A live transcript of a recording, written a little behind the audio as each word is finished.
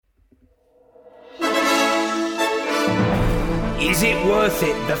Is It Worth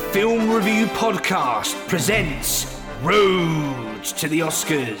It? The Film Review Podcast presents Road to the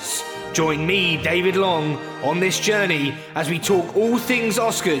Oscars. Join me, David Long, on this journey as we talk all things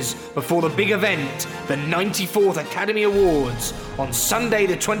Oscars before the big event, the 94th Academy Awards, on Sunday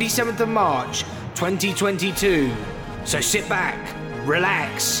the 27th of March, 2022. So sit back,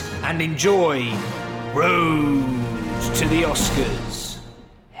 relax, and enjoy Road to the Oscars.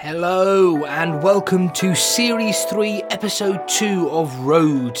 Hello and welcome to Series 3, Episode 2 of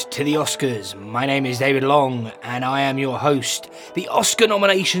Road to the Oscars. My name is David Long and I am your host. The Oscar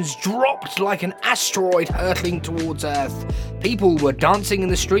nominations dropped like an asteroid hurtling towards Earth. People were dancing in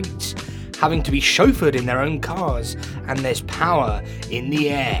the streets, having to be chauffeured in their own cars, and there's power in the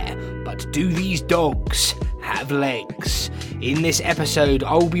air. But do these dogs have legs? In this episode,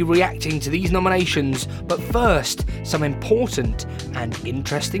 I will be reacting to these nominations, but first, some important and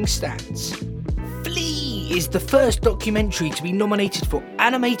interesting stats. Flea is the first documentary to be nominated for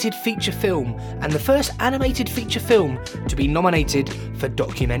Animated Feature Film, and the first animated feature film to be nominated for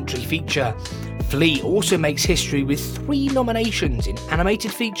Documentary Feature. Flea also makes history with 3 nominations in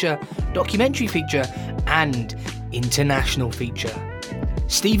Animated Feature, Documentary Feature, and International Feature.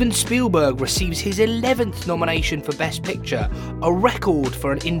 Steven Spielberg receives his 11th nomination for Best Picture, a record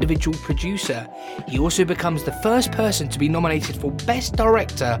for an individual producer. He also becomes the first person to be nominated for Best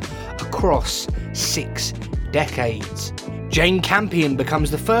Director across 6 decades. Jane Campion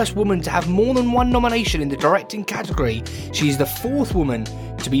becomes the first woman to have more than 1 nomination in the directing category. She is the 4th woman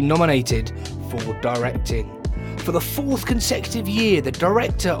to be nominated for directing. For the 4th consecutive year, the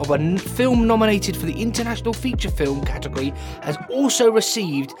director of a film nominated for the International Feature Film category has also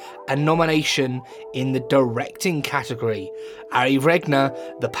received a nomination in the directing category. Ari Regner,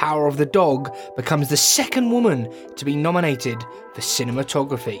 The Power of the Dog, becomes the 2nd woman to be nominated for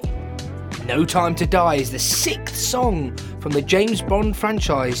cinematography. No Time to Die is the 6th song from the James Bond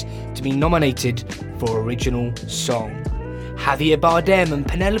franchise to be nominated for original song. Javier Bardem and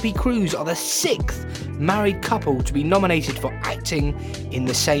Penelope Cruz are the 6th married couple to be nominated for acting in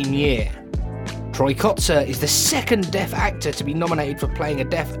the same year. Troy Kotsur is the 2nd deaf actor to be nominated for playing a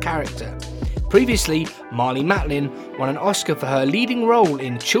deaf character. Previously, Marlee Matlin won an Oscar for her leading role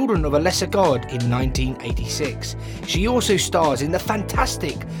in Children of a Lesser God in 1986. She also stars in the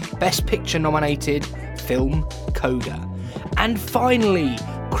fantastic Best Picture nominated film Coda. And finally,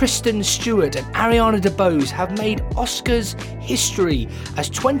 Kristen Stewart and Ariana DeBose have made Oscars history, as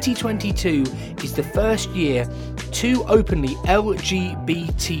 2022 is the first year 2 openly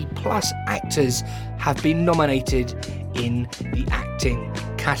LGBT+ actors have been nominated in the acting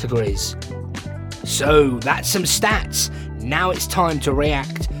categories. So that's some stats. Now it's time to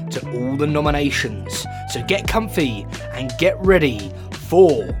react to all the nominations. So get comfy and get ready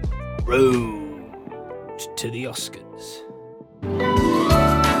for Road to the Oscars.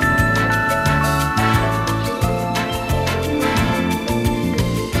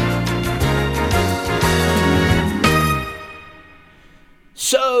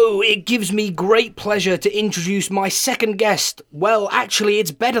 So, it gives me great pleasure to introduce my second guest. Well, actually,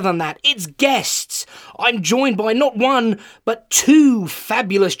 it's better than that. It's guests. I'm joined by not 1, but 2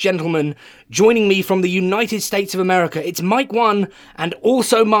 fabulous gentlemen joining me from the United States of America. It's Mike One and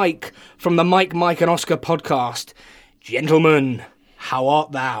also Mike from the Mike, and Oscar podcast. Gentlemen, how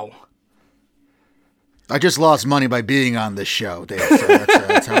art thou? I just lost money by being on this show, Dave, so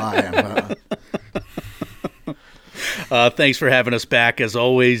that's how I am. Thanks for having us back, as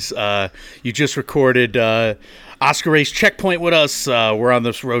always. You just recorded Oscar Race Checkpoint with us. We're on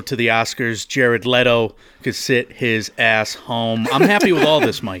this road to the Oscars. Jared Leto could sit his ass home. I'm happy with all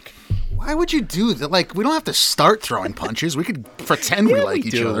this, Mike. Why would you do that? Like, we don't have to start throwing punches. We could pretend we like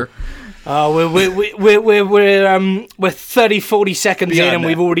each other. We're 30, 40 seconds in and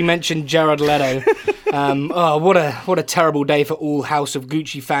we've already mentioned Jared Leto. What a terrible day for all House of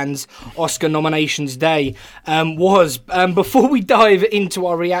Gucci fans. Oscar nominations day before we dive into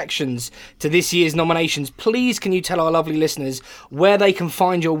our reactions to this year's nominations, please can you tell our lovely listeners where they can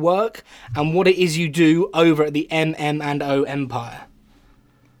find your work and what it is you do over at the MM&O Empire?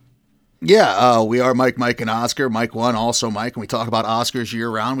 Yeah, we are Mike, and Oscar. Mike One, also Mike, and we talk about Oscars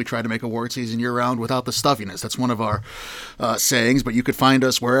year-round. We try to make award season year-round without the stuffiness. That's one of our sayings, but you could find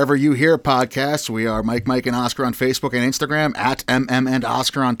us wherever you hear podcasts. We are Mike, and Oscar on Facebook and Instagram, at MM and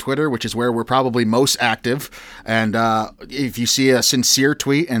Oscar on Twitter, which is where we're probably most active. And if you see a sincere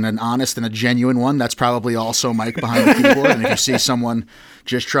tweet and an honest and a genuine one, that's probably also Mike behind the keyboard. And if you see someone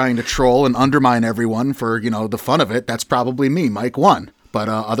just trying to troll and undermine everyone for, the fun of it, that's probably me, Mike One. But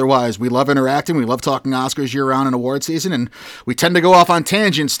otherwise, we love interacting. We love talking Oscars year-round and award season, and we tend to go off on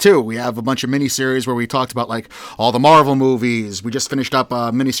tangents, too. We have a bunch of miniseries where we talked about, like, all the Marvel movies. We just finished up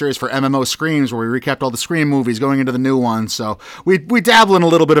a miniseries for MMO Screams where we recapped all the Scream movies going into the new one. So we dabble in a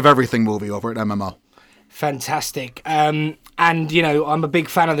little bit of everything movie over at MMO. Fantastic. And, I'm a big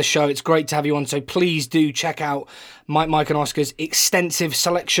fan of the show. It's great to have you on. So please do check out Mike and Oscar's extensive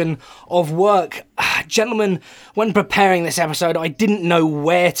selection of work. Gentlemen, when preparing this episode, I didn't know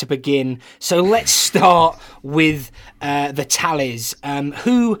where to begin. So let's start with the tallies.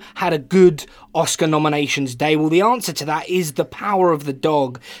 Who had a good Oscar nominations day? Well, the answer to that is The Power of the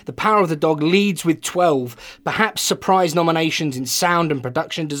Dog. The Power of the Dog leads with 12, perhaps surprise nominations in sound and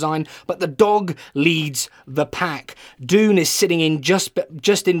production design, but the dog leads the pack. Dune is sitting in just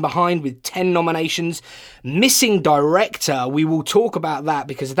in behind with 10 nominations. Missing director, we will talk about that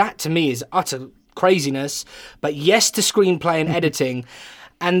because that to me is utter craziness, but yes to screenplay and editing.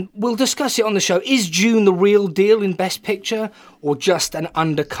 And we'll discuss it on the show. Is Dune the real deal in Best Picture or just an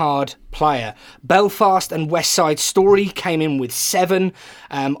undercard player? Belfast and West Side Story came in with 7.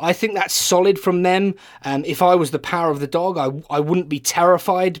 I think that's solid from them. If I was The Power of the Dog, I wouldn't be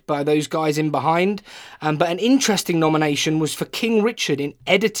terrified by those guys in behind. But an interesting nomination was for King Richard in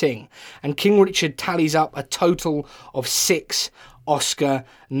editing. And King Richard tallies up a total of 6 Oscar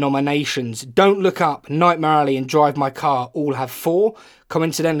nominations. Don't Look Up, Nightmare Alley and Drive My Car all have 4.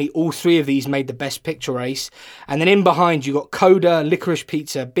 Coincidentally, all 3 of these made the Best Picture race. And then in behind, you got Coda, Licorice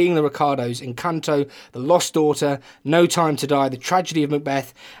Pizza, Being the Ricardos, Encanto, The Lost Daughter, No Time to Die, The Tragedy of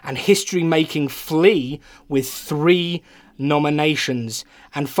Macbeth, and history-making Flea with 3 nominations.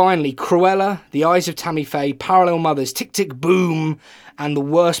 And finally, Cruella, The Eyes of Tammy Faye, Parallel Mothers, Tick Tick Boom, and The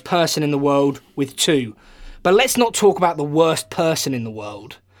Worst Person in the World with 2. But let's not talk about the worst person in the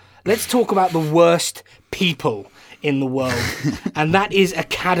world. Let's talk about the worst people in the world. And that is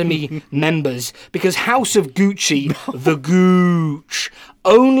Academy members. Because House of Gucci, the Gooch,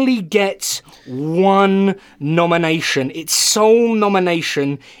 only gets 1 nomination. Its sole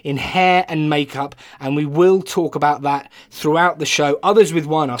nomination in hair and makeup. And we will talk about that throughout the show. Others with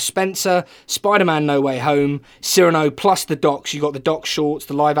 1 are Spencer, Spider-Man No Way Home, Cyrano, plus the docs. You got the doc shorts,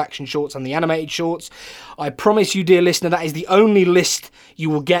 the live action shorts, and the animated shorts. I promise you, dear listener, that is the only list you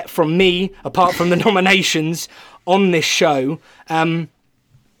will get from me, apart from the nominations, on this show.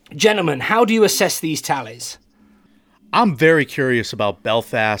 Gentlemen, how do you assess these tallies? I'm very curious about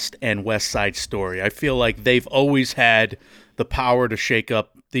Belfast and West Side Story. I feel like they've always had the power to shake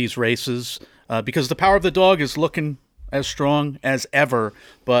up these races because The Power of the Dog is looking as strong as ever,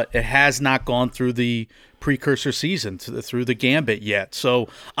 but it has not gone through the precursor season, through the gambit yet. So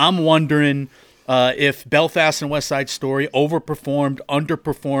I'm wondering if Belfast and West Side Story overperformed,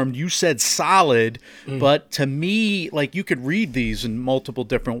 underperformed. You said solid, but to me, like, you could read these in multiple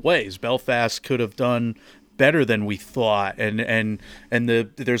different ways. Belfast could have done better than we thought, and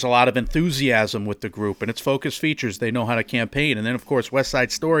there's a lot of enthusiasm with the group, and it's focused features. They know how to campaign. And then, of course, West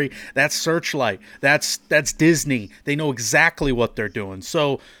Side Story, that's Searchlight, that's Disney. They know exactly what they're doing.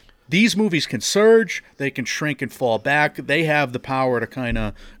 So these movies can surge, they can shrink and fall back. They have the power to kind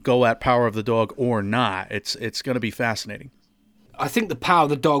of go at Power of the Dog or not. It's going to be fascinating. I think The Power of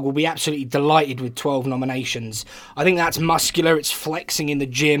the Dog will be absolutely delighted with 12 nominations. I think that's muscular. It's flexing in the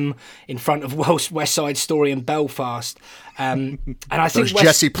gym in front of West Side Story and Belfast. And I think those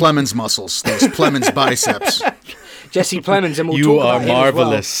Jesse Plemons muscles, those Plemons biceps. Jesse Plemons, and we'll you talk are about him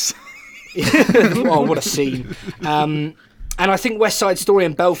marvelous. As well. Oh, what a scene! And I think West Side Story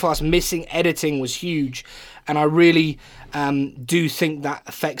and Belfast missing editing was huge. And I really do think that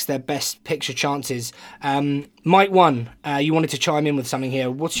affects their Best Picture chances. Mike 1, you wanted to chime in with something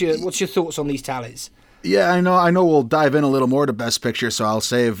here. What's your thoughts on these tallies? Yeah, I know we'll dive in a little more to Best Picture, so I'll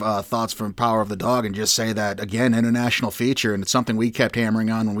save thoughts from Power of the Dog and just say that, again, international feature, and it's something we kept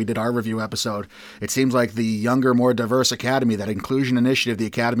hammering on when we did our review episode. It seems like the younger, more diverse Academy, that inclusion initiative the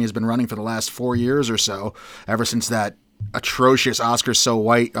Academy has been running for the last 4 years or so, ever since that atrocious Oscars So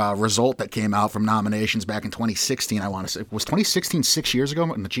White result that came out from nominations back in 2016, I want to say. Was 2016 6 years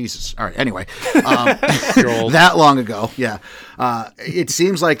ago? Jesus. All right, anyway. That long ago, yeah. It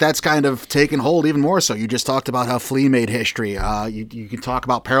seems like that's kind of taken hold even more so. You just talked about how Flea made history. You can talk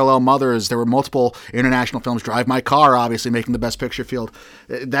about Parallel Mothers. There were multiple international films. Drive My Car, obviously, making the Best Picture field.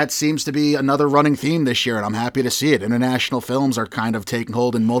 That seems to be another running theme this year, and I'm happy to see it. International films are kind of taking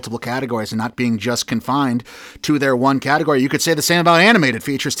hold in multiple categories and not being just confined to their one category. You could say the same about animated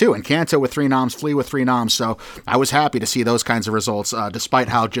features, too. Encanto with 3 noms, Flea with 3 noms. So I was happy to see those kinds of results, despite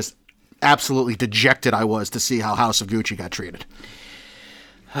how just absolutely dejected I was to see how House of Gucci got treated.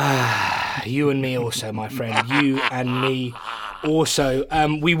 You and me also, my friend. You and me Also,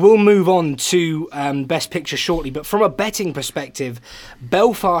 we will move on to Best Picture shortly, but from a betting perspective,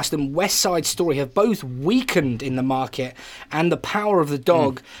 Belfast and West Side Story have both weakened in the market, and The Power of the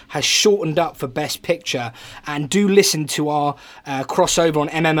Dog has shortened up for Best Picture. And do listen to our crossover on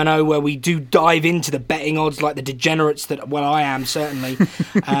MM&O, where we do dive into the betting odds like the degenerates that, well, I am certainly.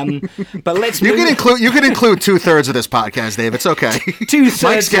 But let's you can include 2/3 of this podcast, Dave. It's okay. 2/3.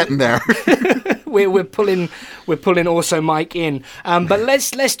 Mike's getting there. We're pulling also Mike in, but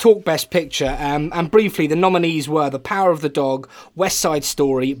let's talk Best Picture. And briefly, the nominees were The Power of the Dog, West Side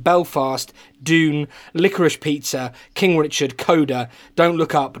Story, Belfast, Dune, Licorice Pizza, King Richard, Coda, Don't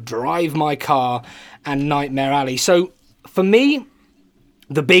Look Up, Drive My Car, and Nightmare Alley. So for me,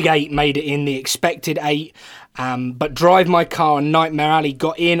 the big 8 made it in, the expected 8. But Drive My Car and Nightmare Alley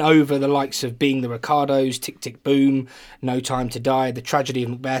got in over the likes of Being the Ricardos, Tick Tick Boom, No Time to Die, The Tragedy of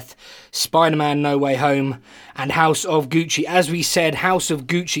Macbeth, Spider-Man No Way Home, and House of Gucci. As we said, House of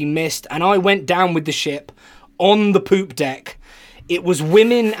Gucci missed, and I went down with the ship on the poop deck. It was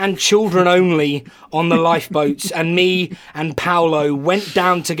women and children only on the lifeboats, and me and Paolo went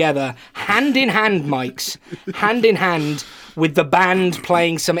down together, hand in hand, Mikes, hand in hand, with the band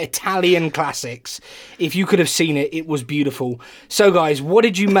playing some Italian classics. If you could have seen it, it was beautiful. So, guys, what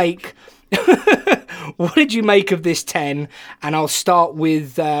did you make? What did you make of this 10? And I'll start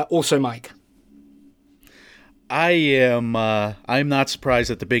with also Mike. I'm not surprised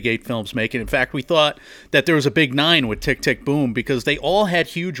that the big 8 films make it. In fact, we thought that there was a big 9 with Tick Tick Boom because they all had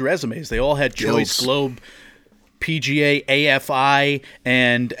huge resumes. They all had Choice, Globe, PGA, AFI,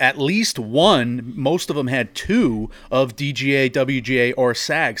 and at least one, most of them had 2 of DGA, WGA, or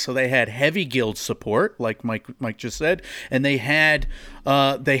SAG. So they had heavy guild support, like Mike just said, and they had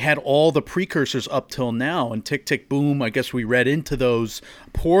all the precursors up till now. And Tick Tick Boom, I guess we read into those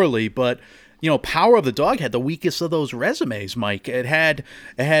poorly, but Power of the Dog had the weakest of those resumes, Mike. It had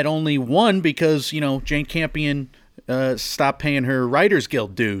only one because, Jane Campion stopped paying her Writers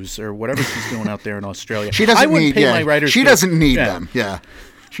Guild dues or whatever she's doing out there in Australia. She doesn't need my Writers Guild. Doesn't need them. Yeah.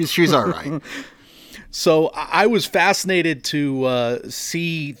 She's all right. So I was fascinated to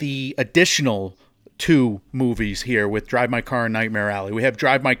see the additional 2 movies here with Drive My Car and Nightmare Alley. We have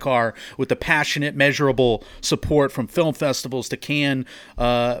Drive My Car with the passionate, measurable support from film festivals to Cannes,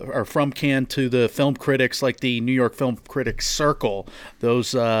 or from Cannes to the film critics like the New York Film Critics Circle, those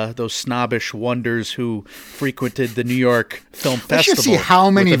snobbish wonders who frequented the New York Film Festival. We should see how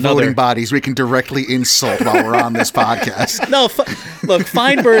many voting bodies we can directly insult while we're on this podcast. No, look,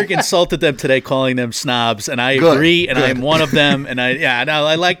 Feinberg insulted them today, calling them snobs, and I agree, and I'm one of them. And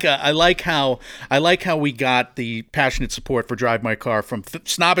I like how we got the passionate support for Drive My Car from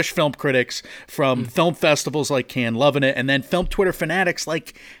snobbish film critics, from film festivals like Cannes, loving it, and then film Twitter fanatics,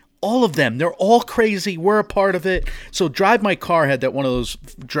 like all of them. They're all crazy. We're a part of it. So Drive My Car had that one of those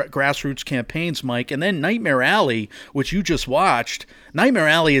grassroots campaigns, Mike. And then Nightmare Alley, which you just watched. Nightmare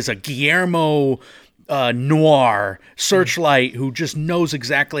Alley is a Guillermo noir searchlight who just knows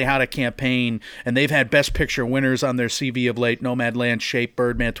exactly how to campaign, and they've had Best Picture winners on their CV of late. Nomadland, Shape,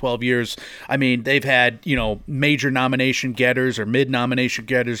 Birdman, 12 Years. I mean, they've had major nomination getters or mid-nomination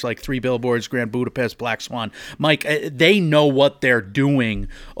getters like 3 Billboards, Grand Budapest, Black Swan. Mike, they know what they're doing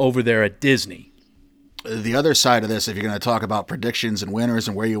over there at Disney. The other side of this, if you're going to talk about predictions and winners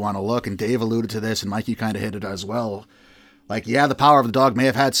and where you want to look, and Dave alluded to this, and Mike, you kind of hit it as well. The Power of the Dog may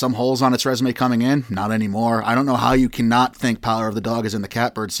have had some holes on its resume coming in. Not anymore. I don't know how you cannot think Power of the Dog is in the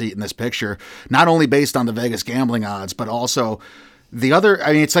catbird seat in this picture, not only based on the Vegas gambling odds, but also the other.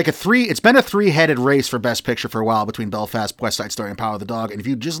 I mean, it's been a 3-headed race for Best Picture for a while between Belfast, West Side Story, and Power of the Dog. And if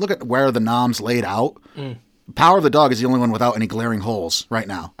you just look at where the noms laid out, Power of the Dog is the only one without any glaring holes right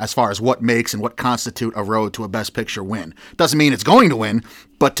now, as far as what makes and what constitute a road to a Best Picture win. Doesn't mean it's going to win,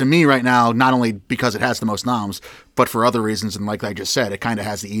 but to me right now, not only because it has the most noms, but for other reasons, and like I just said, it kind of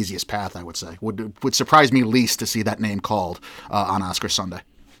has the easiest path, I would say. Would surprise me least to see that name called on Oscar Sunday.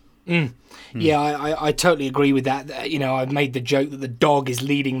 Yeah, I totally agree with that. I've made the joke that the dog is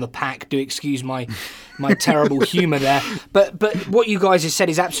leading the pack. Do excuse my terrible humour there. But what you guys have said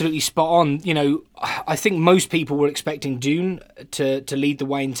is absolutely spot on. I think most people were expecting Dune to lead the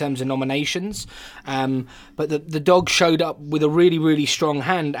way in terms of nominations. But the dog showed up with a really, really strong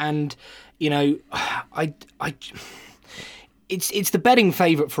hand. And, it's the betting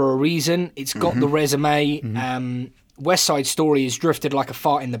favourite for a reason. It's got the resume. West Side Story has drifted like a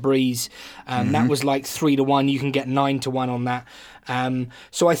fart in the breeze. That was like 3-1. You can get 9-1 on that.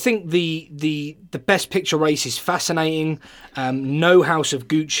 So I think the Best Picture race is fascinating. No House of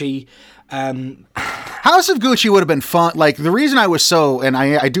Gucci. House of Gucci would have been fun. Like, the reason I was so, and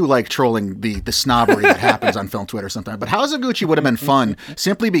I do like trolling the snobbery that happens on film Twitter sometimes, but House of Gucci would have been fun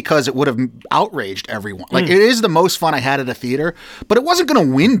simply because it would have outraged everyone. Like, it is the most fun I had at a theater, but it wasn't going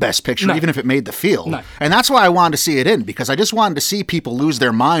to win Best Picture even if it made the field. No. And that's why I wanted to see it in, because I just wanted to see people lose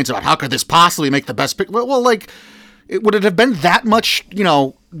their minds about how could this possibly make the Best Picture. Well, like, would it have been that much,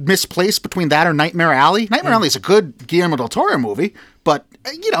 misplaced between that or Nightmare Alley? Nightmare Alley is a good Guillermo del Toro movie, but,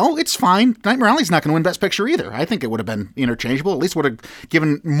 it's fine. Nightmare Alley's not going to win Best Picture either. I think it would have been interchangeable. At least would have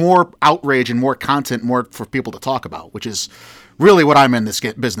given more outrage and more content, more for people to talk about, which is really what I'm in this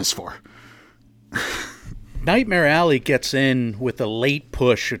business for. Nightmare Alley gets in with a late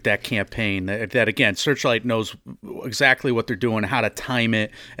push at that campaign. That again, Searchlight knows exactly what they're doing, how to time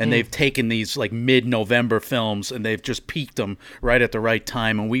it, and they've taken these like mid-November films and they've just peaked them right at the right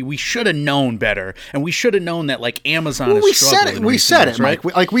time. And we should have known better, and we should have known that like Amazon is struggling. We said it, right?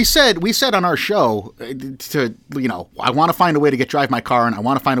 Mike. We said on our show I want to find a way to get Drive My Car in. I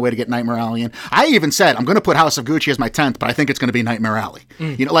want to find a way to get Nightmare Alley in. I even said I'm going to put House of Gucci as my 10th, but I think it's going to be Nightmare Alley.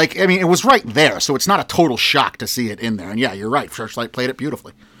 It was right there, so it's not a total shock to see it in there. And yeah, you're right. Searchlight played it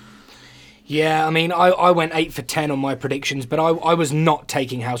beautifully. Yeah, I went 8 for 10 on my predictions, but I was not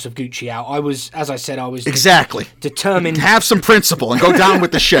taking House of Gucci out. I was, as I said, exactly determined. Have some principle and go down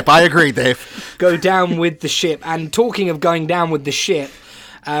with the ship. I agree, Dave. Go down with the ship. And talking of going down with the ship,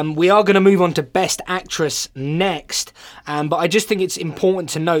 we are going to move on to Best Actress next, but I just think it's important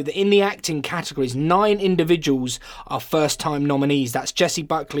to note that in the acting categories, 9 individuals are first-time nominees. That's Jessie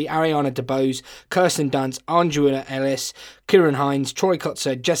Buckley, Ariana DeBose, Kirsten Dunst, Andrea Ellis, Ciarán Hinds, Troy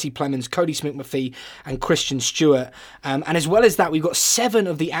Kotsur, Jesse Plemons, Cody Smith-McPhee, and Kristen Stewart. And as well as that, we've got 7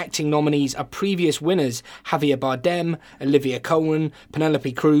 of the acting nominees are previous winners: Javier Bardem, Olivia Colman,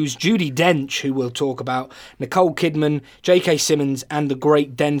 Penelope Cruz, Judi Dench, who we'll talk about, Nicole Kidman, J.K. Simmons, and the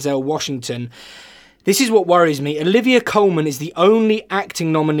great Denzel Washington. This is what worries me. Olivia Colman is the only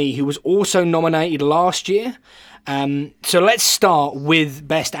acting nominee who was also nominated last year. So let's start with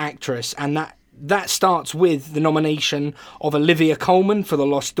Best Actress, and that starts with the nomination of Olivia Colman for The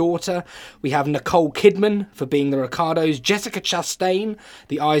Lost Daughter. We have Nicole Kidman for Being the Ricardos, Jessica Chastain,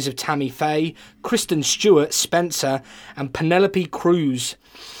 The Eyes of Tammy Faye, Kristen Stewart, Spencer, and Penelope Cruz,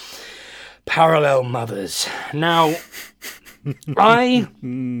 Parallel Mothers. Now, I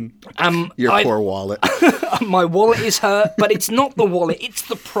am... Your poor wallet. My wallet is hurt, but it's not the wallet, it's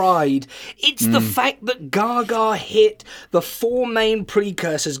the pride. It's the fact that Gaga hit the 4 main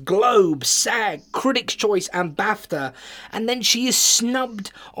precursors, Globe, SAG, Critics' Choice, and BAFTA, and then she is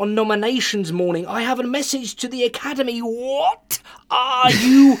snubbed on nominations morning. I have a message to the Academy. What are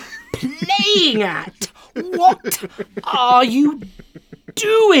you playing at? What are you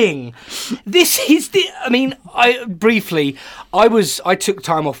doing? This is I took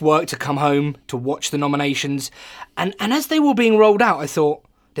time off work to come home to watch the nominations, and as they were being rolled out, I thought,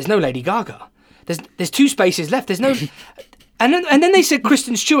 there's no Lady Gaga. There's 2 spaces left. There's no, and then they said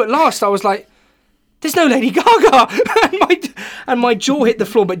Kristen Stewart last. I was like, there's no Lady Gaga, and my jaw hit the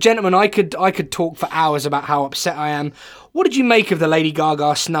floor. But gentlemen, I could talk for hours about how upset I am. What did you make of the Lady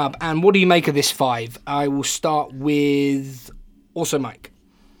Gaga snub, and what do you make of this 5? I will start with also Mike.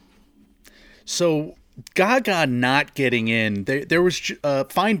 So Gaga not getting in, there was a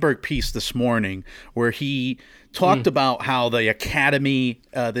Feinberg piece this morning where he talked about how the Academy,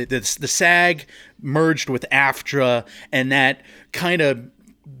 the SAG merged with AFTRA, and that kind of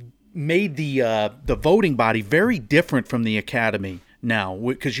made the voting body very different from the Academy now,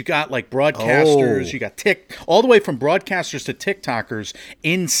 because you got like broadcasters, you got all the way from broadcasters to TikTokers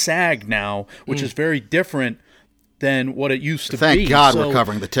in SAG now, which is very different than what it used to be. Thank God we're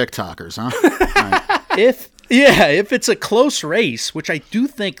covering the TikTokers, huh? If it's a close race, which I do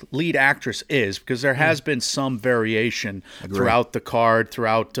think lead actress is, because there has been some variation throughout the card,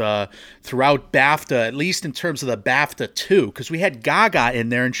 throughout BAFTA, at least in terms of the BAFTA 2, because we had Gaga in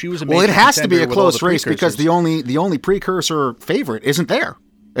there and she was a major Well, it has to be a contender close race because the only precursor favorite isn't there.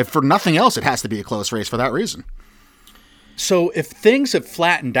 If for nothing else, it has to be a close race for that reason. So if things have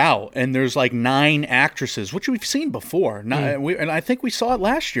flattened out and there's like 9 actresses, which we've seen before, and I think we saw it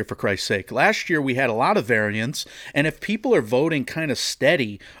last year, for Christ's sake. Last year we had a lot of variance, and if people are voting kind of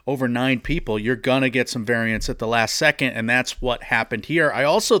steady over 9 people, you're going to get some variance at the last second, and that's what happened here. I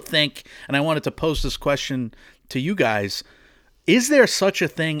also think, and I wanted to pose this question to you guys, is there such a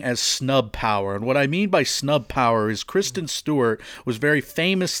thing as snub power? And what I mean by snub power is Kristen Stewart was very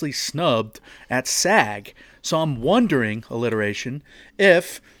famously snubbed at SAG. So I'm wondering, alliteration,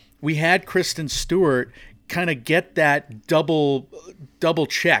 if we had Kristen Stewart kind of get that double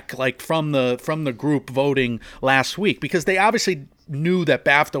check, like from the group voting last week, because they obviously knew that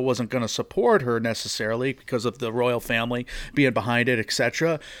BAFTA wasn't going to support her necessarily because of the royal family being behind it,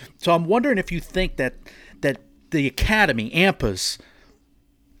 etc. So I'm wondering if you think that the Academy, AMPAs,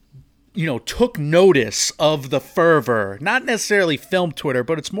 took notice of the fervor, not necessarily film Twitter,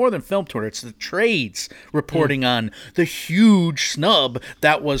 but it's more than film Twitter. It's the trades reporting on the huge snub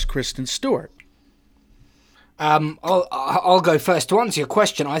that was Kristen Stewart. I'll go first. To answer your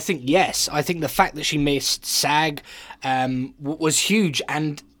question, I think yes. I think the fact that she missed SAG was huge,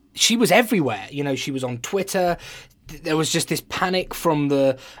 and she was everywhere. She was on Twitter. There was just this panic from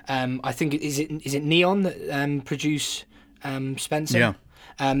the I think is it Neon that produce Spencer? Yeah.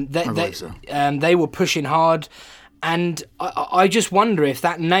 They were pushing hard, and I just wonder if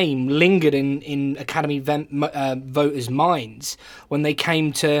that name lingered in Academy voters' minds when they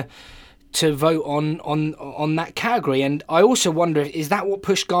came to vote on that category. And I also wonder, is that what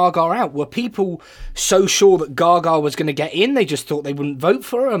pushed Gaga out? Were people so sure that Gaga was going to get in, they just thought they wouldn't vote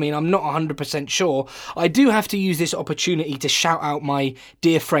for her? I mean, I'm not 100% sure. I do have to use this opportunity to shout out my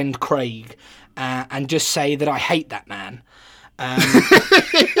dear friend Craig and just say that I hate that man.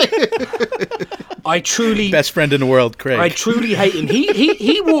 I truly best friend in the world, Craig. I truly hate him.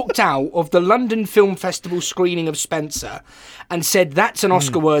 He walked out of the London Film Festival screening of Spencer and said that's an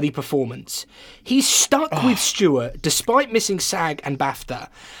Oscar-worthy performance. He's stuck with Stewart despite missing SAG and BAFTA,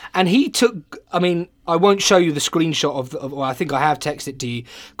 and he took. I mean, I won't show you the screenshot of well, I think I have texted to you.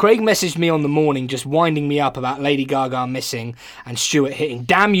 Craig messaged me on the morning just winding me up about Lady Gaga missing and Stewart hitting.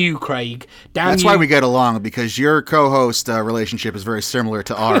 Damn you, Craig. That's why we get along, because your co-host relationship is very similar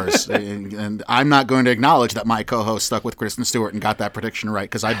to ours. and I'm not going to acknowledge that my co-host stuck with Kristen Stewart and got that prediction right,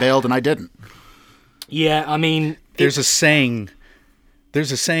 because I bailed and I didn't. Yeah, I mean... There's a saying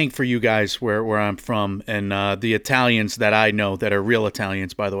for you guys where I'm from, and the Italians that I know that are real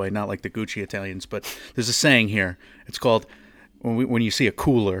Italians, by the way, not like the Gucci Italians, but there's a saying here. It's called, when you see a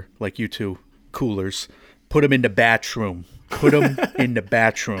cooler, like you two coolers, put them in the batchroom. Put them in the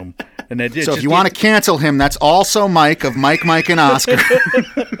batchroom. And so if you want to cancel him, that's also Mike of Mike, and Oscar.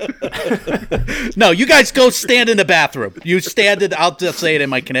 No, you guys go stand in the bathroom. I'll just say it in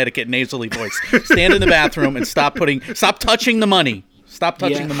my Connecticut nasally voice. Stand in the bathroom and stop touching the money. Stop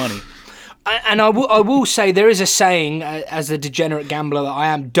touching the money. And I will say, there is a saying, as a degenerate gambler that I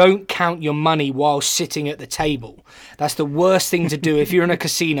am, don't count your money while sitting at the table. That's the worst thing to do. If you're in a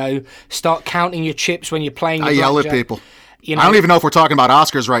casino, start counting your chips when you're playing. I yell at people. I don't even know if we're talking about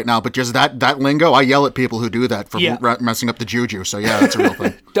Oscars right now, but just that lingo, I yell at people who do that for messing up the juju. So yeah, that's a real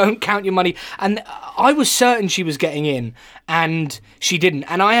thing. Don't count your money. And I was certain she was getting in, and she didn't.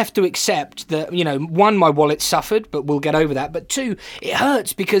 And I have to accept that, one, my wallet suffered, but we'll get over that. But two, it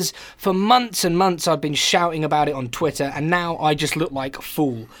hurts because for months and months I've been shouting about it on Twitter, and now I just look like a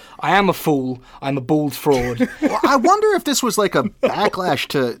fool. I am a fool. I'm a bald fraud. Well, I wonder if this was like a backlash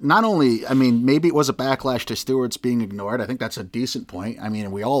to not only, maybe it was a backlash to Stewart's being ignored. I think that's a decent point. I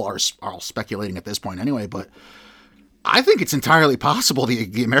mean, we all are speculating at this point anyway, but I think it's entirely possible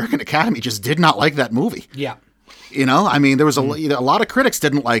the American Academy just did not like that movie. Yeah. There was a lot of critics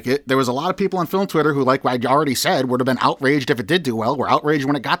didn't like it. There was a lot of people on film Twitter who, like I already said, would have been outraged if it did do well. We're outraged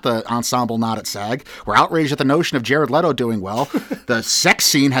when it got the ensemble nod at SAG. We're outraged at the notion of Jared Leto doing well. The sex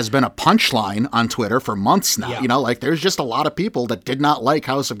scene has been a punchline on Twitter for months now. Yeah. There's just a lot of people that did not like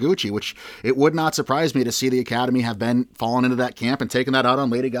House of Gucci, which it would not surprise me to see the Academy have been fallen into that camp and taking that out on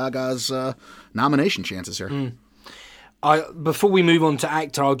Lady Gaga's nomination chances here. Before we move on to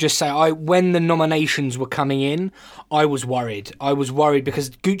actor, I'll just say, when the nominations were coming in, I was worried. I was worried because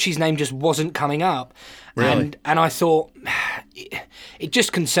Gucci's name just wasn't coming up. Really? And I thought, it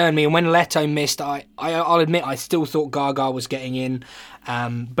just concerned me. And when Leto missed, I'll admit I still thought Gaga was getting in,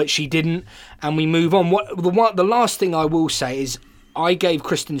 but she didn't. And we move on. The last thing I will say is, I gave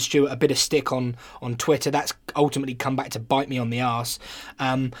Kristen Stewart a bit of stick on Twitter. That's ultimately come back to bite me on the arse.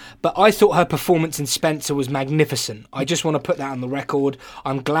 But I thought her performance in Spencer was magnificent. I just want to put that on the record.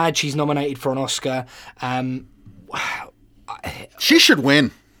 I'm glad she's nominated for an Oscar. She should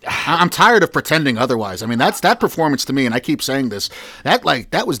win. I'm tired of pretending otherwise. I mean, that performance to me, and I keep saying this, that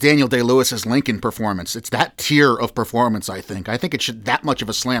was Daniel Day-Lewis's Lincoln performance. It's that tier of performance, I think. I think it should that much of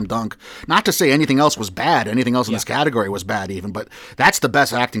a slam dunk. Not to say anything else was bad, anything else in this category was bad even, but that's the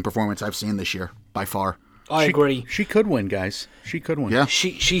best acting performance I've seen this year, by far. I agree. She could win, guys. She could win. Yeah.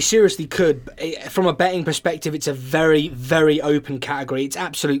 She seriously could. From a betting perspective, it's a very, very open category. It's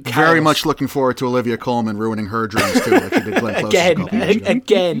absolute chaos. Very much looking forward to Olivia Colman ruining her dreams, too, like she did Glenn Close.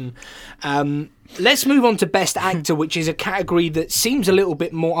 Again. Let's move on to Best Actor, which is a category that seems a little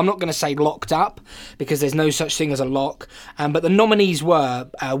bit more, I'm not going to say locked up, because there's no such thing as a lock, but the nominees were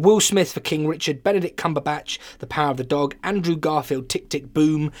Will Smith for King Richard, Benedict Cumberbatch, The Power of the Dog, Andrew Garfield, Tick, Tick,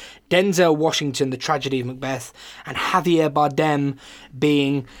 Boom, Denzel Washington, The Tragedy of Macbeth, and Javier Bardem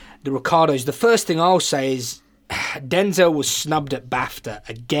being The Ricardos. The first thing I'll say is Denzel was snubbed at BAFTA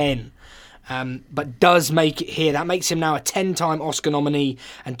again. But does make it here. That makes him now a 10-time Oscar nominee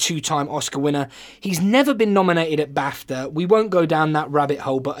and 2-time Oscar winner. He's never been nominated at BAFTA. We won't go down that rabbit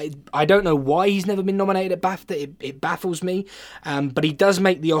hole, but I don't know why he's never been nominated at BAFTA. It baffles me. But he does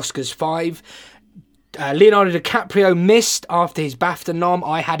make the Oscars 5. Leonardo DiCaprio missed after his BAFTA nom.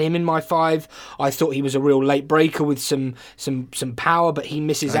 I had him in my 5. I thought he was a real late breaker with some power, but he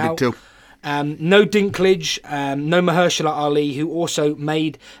misses out. I did too. No Dinklage, no Mahershala Ali, who also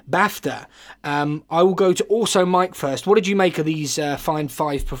made BAFTA. I will go to also Mike first. What did you make of these fine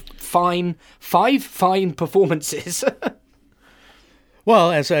performances?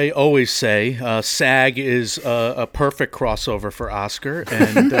 Well, as I always say, SAG is a perfect crossover for Oscar,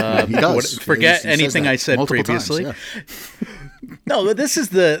 and He does. forget He anything I said multiple previously. times, No, this is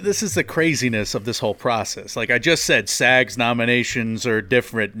the craziness of this whole process. Like I just said, SAG's nominations are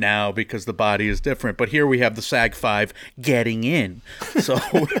different now because the body is different. But here we have the SAG 5 getting in. So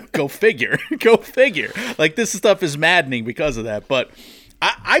go figure. Go figure. Like this stuff is maddening because of that. But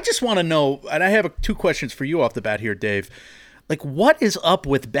I just want to know, and I have 2 questions for you off the bat here, Dave. Like, what is up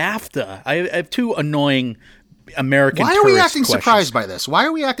with BAFTA? I have 2 annoying American Why are we tourist acting questions. surprised by this? Why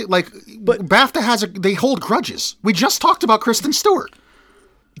are we acting like BAFTA they hold grudges? We just talked about Kristen Stewart.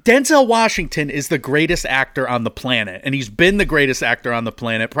 Denzel Washington is the greatest actor on the planet, and he's been the greatest actor on the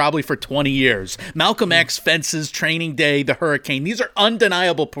planet probably for 20 years. Malcolm X, Fences, Training Day, The Hurricane. These are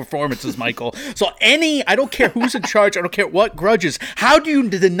undeniable performances, Michael. So I don't care who's in charge, I don't care what grudges. How do you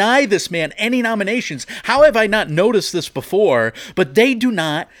deny this man any nominations? How have I not noticed this before? But they do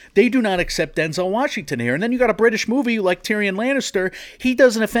not accept Denzel Washington here. And then you got a British movie like Tyrion Lannister. He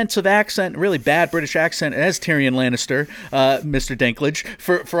does an offensive accent, really bad British accent as Tyrion Lannister, Mr. Dinklage,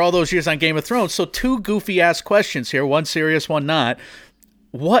 for all those years on Game of Thrones. So 2 goofy-ass questions here, one serious, one not.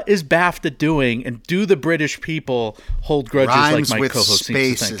 What is BAFTA doing, and do the British people hold grudges Rhymes like my with co-host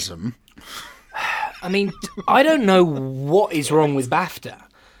seems to think? spacism. I mean, I don't know what is wrong with BAFTA.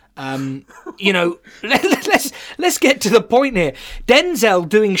 Let's get to the point here. Denzel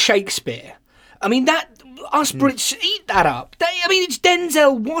doing Shakespeare. I mean, us Brits eat that up. It's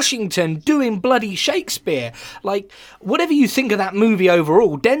Denzel Washington doing bloody Shakespeare. Like, whatever you think of that movie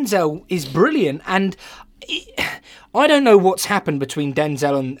overall, Denzel is brilliant. And I don't know what's happened between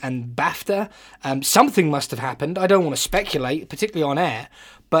Denzel and BAFTA. Something must have happened. I don't want to speculate, particularly on air,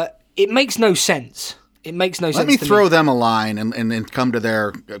 but it makes no sense. It makes no sense. Let me throw them a line and come to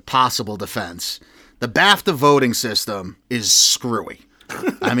their possible defense. The BAFTA voting system is screwy.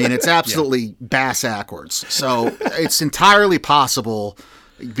 I mean, it's absolutely bass backwards. So it's entirely possible.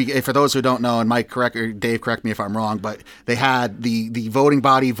 For those who don't know, and Dave, correct me if I'm wrong, but they had the voting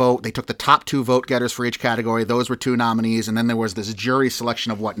body vote. They took the top 2 vote getters for each category. Those were 2 nominees, and then there was this jury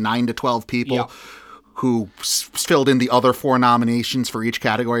selection of 9 to 12 people who filled in the other 4 nominations for each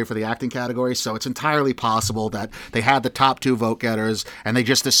category for the acting category. So it's entirely possible that they had the top 2 vote getters and they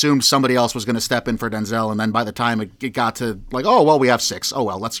just assumed somebody else was going to step in for Denzel. And then by the time it got to we have 6. Oh,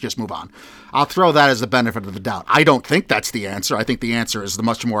 well, let's just move on. I'll throw that as the benefit of the doubt. I don't think that's the answer. I think the answer is the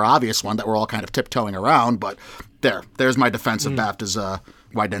much more obvious one that we're all kind of tiptoeing around. But there's my defense of BAFTA's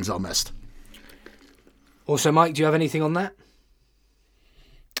why Denzel missed. Also, Mike, do you have anything on that?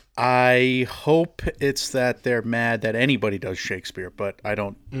 I hope it's that they're mad that anybody does Shakespeare, but I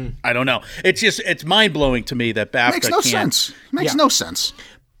don't know. It's mind-blowing to me that BAFTA Makes no can't. sense. Makes no sense.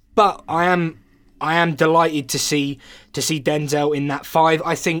 But I am delighted to see Denzel in that 5.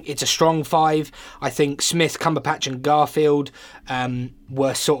 I think it's a strong 5. I think Smith, Cumberbatch, and Garfield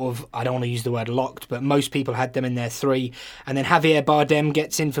were sort of, I don't want to use the word locked, but most people had them in their 3. And then Javier Bardem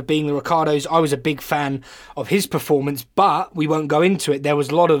gets in for being the Ricardos. I was a big fan of his performance, but we won't go into it. There was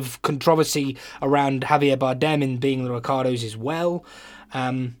a lot of controversy around Javier Bardem in being the Ricardos as well.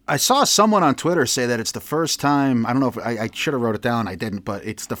 I saw someone on Twitter say that it's the first time, I don't know if I should have wrote it down, I didn't, but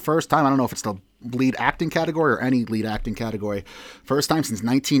it's the first time, I don't know if it's the lead acting category or any lead acting category, first time since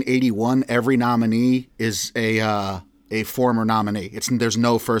 1981 every nominee is a former nominee. There's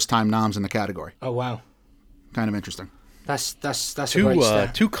no first time noms in the category. Oh wow. Kind of interesting. That's a great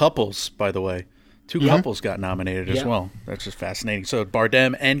stat. 2 couples, by the way. Two couples got nominated as well. That's just fascinating. So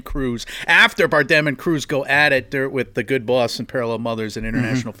Bardem and Cruise. After Bardem and Cruise go at it with The Good Boss and Parallel Mothers and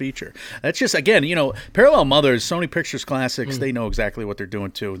International Feature. That's just, again, Parallel Mothers, Sony Pictures Classics, they know exactly what they're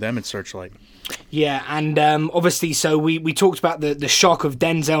doing too. Them and Searchlight. Yeah, and obviously, so we talked about the shock of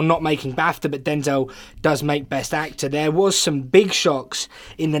Denzel not making BAFTA, but Denzel does make Best Actor. There was some big shocks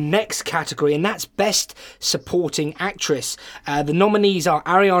in the next category, and that's Best Supporting Actress. The nominees are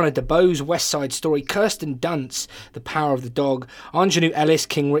Ariana DeBose, West Side Story, Kirsten Dunst, The Power of the Dog, Anjanou Ellis,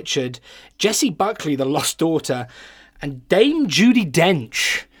 King Richard, Jessie Buckley, The Lost Daughter, and Dame Judi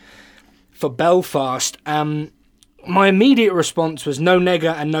Dench for Belfast. My immediate response was no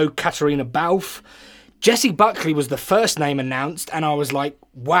Nega and no Katarina Balfe. Jessie Buckley was the first name announced, and I was like,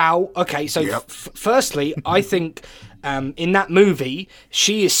 wow, okay. So firstly, I think in that movie,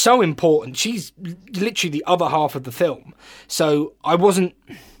 she is so important. She's literally the other half of the film. So I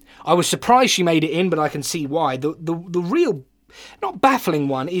was surprised she made it in, but I can see why. The real, not baffling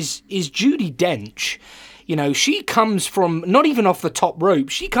one is Judi Dench. She comes from not even off the top rope.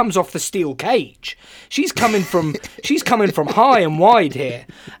 She comes off the steel cage. She's coming from high and wide here.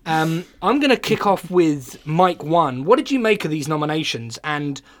 I'm going to kick off with Mike 1. What did you make of these nominations?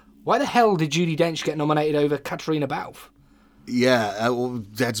 And why the hell did Judi Dench get nominated over Katarina Balfe? Yeah,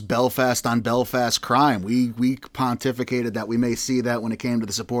 that's Belfast on Belfast crime. We pontificated that we may see that when it came to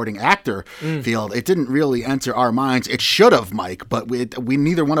the supporting actor field. It didn't really enter our minds. It should have, Mike, but we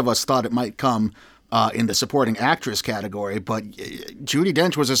neither one of us thought it might come in the supporting actress category, but Judi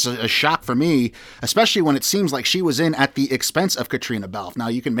Dench was a shock for me, especially when it seems like she was in at the expense of Katrina Balfe. Now,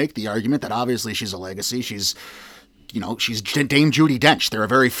 you can make the argument that obviously she's a legacy. She's Dame Judi Dench. There are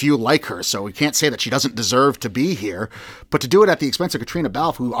very few like her, so we can't say that she doesn't deserve to be here. But to do it at the expense of Katrina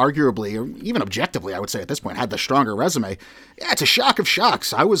Balfe, who arguably, or even objectively, I would say at this point, had the stronger resume, it's a shock of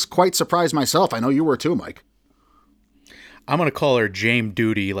shocks. I was quite surprised myself. I know you were too, Mike. I'm going to call her Jame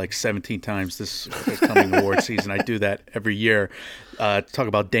Duty like 17 times this coming award season. I do that every year. Talk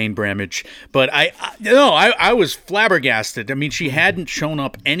about Dane Bramage. But I was flabbergasted. I mean, she hadn't shown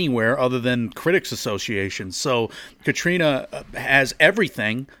up anywhere other than Critics Association. So Katrina has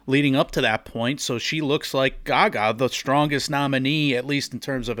everything leading up to that point. So she looks like Gaga, the strongest nominee, at least in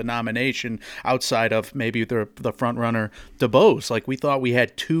terms of a nomination, outside of maybe the front runner DeBose. Like, we thought we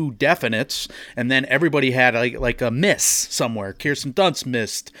had two definites, and then everybody had like a miss somewhere. Kirsten Dunst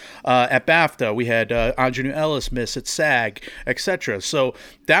missed at BAFTA. We had Anjanou Ellis miss at SAG, etc. So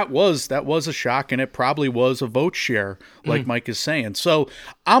that was a shock, and it probably was a vote share, like Mike is saying. So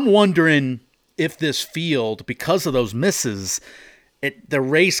I'm wondering if this field, because of those misses, the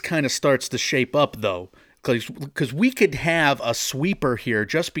race kind of starts to shape up, though. Because we could have a sweeper here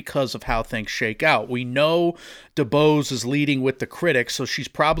just because of how things shake out. We know DeBose is leading with the critics, so she's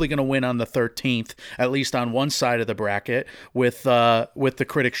probably going to win on the 13th, at least on one side of the bracket, with the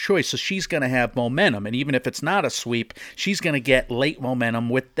critics' choice. So she's going to have momentum, and even if it's not a sweep, she's going to get late momentum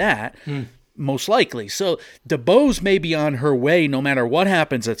with that, most likely. So DeBose may be on her way no matter what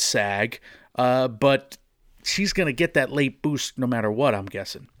happens at SAG, but she's going to get that late boost no matter what, I'm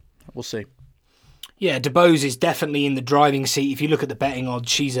guessing. We'll see. Yeah, DeBose is definitely in the driving seat. If you look at the betting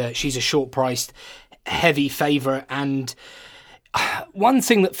odds, she's a short-priced, heavy favourite. And one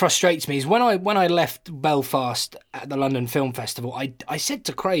thing that frustrates me is when I left Belfast at the London Film Festival, I said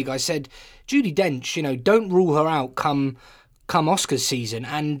to Craig, Judi Dench, don't rule her out come Oscars season.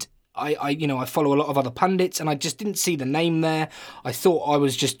 And I follow a lot of other pundits, and I just didn't see the name there. I thought I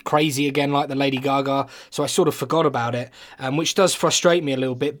was just crazy again, like the Lady Gaga, so I sort of forgot about it, which does frustrate me a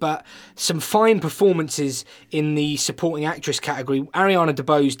little bit. But some fine performances in the supporting actress category. Ariana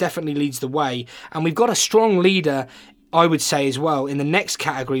DeBose definitely leads the way, and we've got a strong leader, I would say, as well, in the next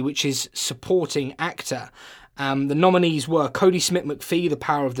category, which is supporting actor. The nominees were Cody Smith-McPhee, The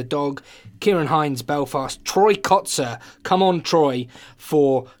Power of the Dog, Ciarán Hinds, Belfast, Troy Kotsur, come on Troy,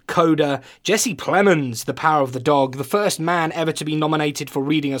 for Coda, Jesse Plemons, The Power of the Dog, the first man ever to be nominated for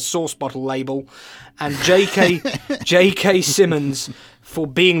reading a sauce bottle label, and J.K. Simmons for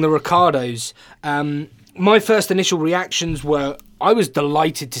Being the Ricardos. My first initial reactions were, I was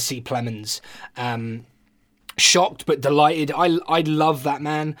delighted to see Plemons. Shocked but delighted. I love that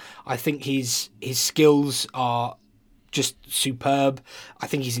man. I think his skills are just superb. I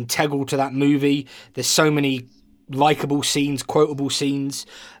think he's integral to that movie. There's so many likeable scenes, quotable scenes.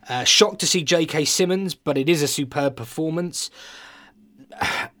 Shocked to see J.K. Simmons, but it is a superb performance.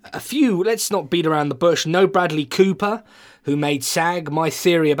 Let's not beat around the bush. No Bradley Cooper, who made SAG. My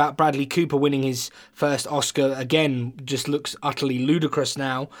theory about Bradley Cooper winning his first Oscar, again, just looks utterly ludicrous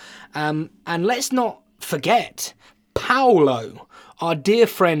now. And let's not forget Paolo. our dear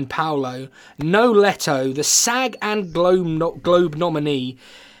friend Paolo, no Leto, the SAG and Globe nominee,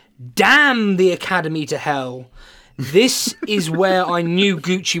 damn the Academy to hell. This is where I knew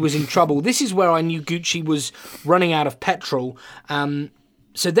Gucci was in trouble. This is where I knew Gucci was running out of petrol.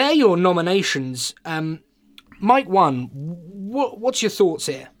 So they're your nominations. Mike 1, what's your thoughts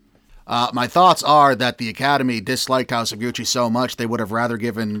here? My thoughts are that the Academy disliked House of Gucci so much they would have rather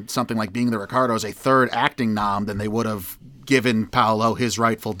given something like Being the Ricardos a third acting nom than they would have given Paolo his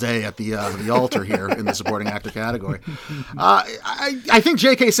rightful day at the altar here in the supporting actor category. I think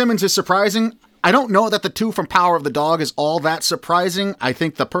J.K. Simmons is surprising. I don't know that the two from Power of the Dog is all that surprising. I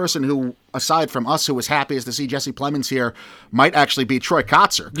think the person who, aside from us, who was happiest to see Jesse Plemons here might actually be Troy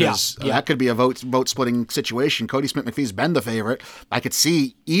Kotzer. Because that could be a vote-splitting situation. Cody Smith-McPhee's been the favorite. I could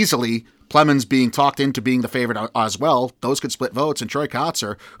see easily Plemons being talked into being the favorite as well. Those could split votes. And Troy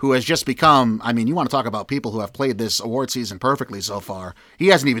Kotzer, who has just become, I mean, you want to talk about people who have played this award season perfectly so far. He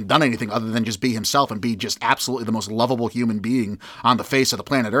hasn't even done anything other than just be himself and be just absolutely the most lovable human being on the face of the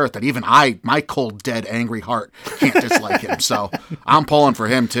planet Earth that even my cold, dead, angry heart can't dislike him. So I'm pulling for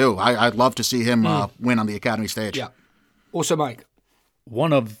him too. I'd love to see him win on the Academy stage. Yeah. Also, Mike.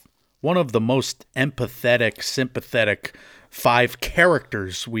 One of the most empathetic, sympathetic 5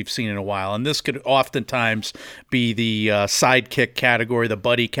 characters we've seen in a while, and this could oftentimes be the sidekick category, the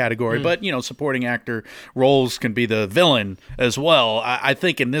buddy category, but supporting actor roles can be the villain as well. I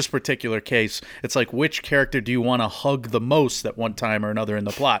think in this particular case, it's like, which character do you want to hug the most at one time or another in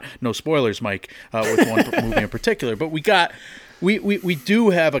the plot? No spoilers, Mike, with one movie in particular, but we do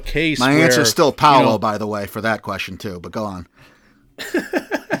have a case. My answer is still Paolo, by the way, for that question too. But go on.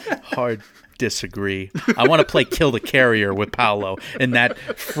 Hard disagree. I want to play Kill the Carrier with Paolo in that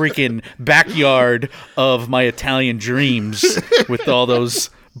freaking backyard of my Italian dreams with all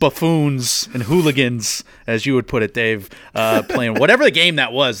those buffoons and hooligans, as you would put it, Dave, playing whatever the game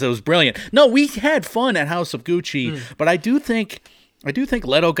that was brilliant. No, we had fun at House of Gucci, but I do think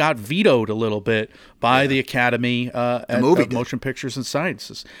Leto got vetoed a little bit by the Academy of Motion Pictures and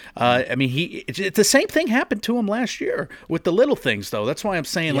Sciences. I mean, the same thing happened to him last year with the little things, though. That's why I'm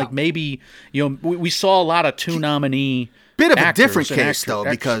saying, like, maybe we saw a lot of 2 nominee. Bit of a different case, though,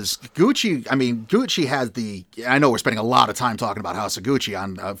 because Gucci has the. I know we're spending a lot of time talking about House of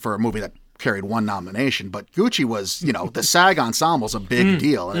Gucci for a movie that carried 1 nomination, but Gucci was, the SAG Ensemble's a big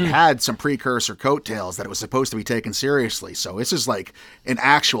deal, and it had some precursor coattails that it was supposed to be taken seriously. So this is like an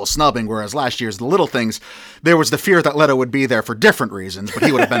actual snubbing, whereas last year's The Little Things, there was the fear that Leto would be there for different reasons, but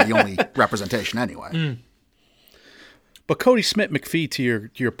he would have been the only representation anyway. But Cody Smith-McPhee, to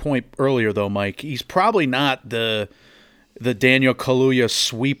your point earlier, though, Mike, he's probably not the Daniel Kaluuya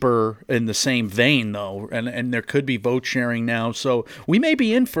sweeper in the same vein, though, and there could be vote sharing now. So we may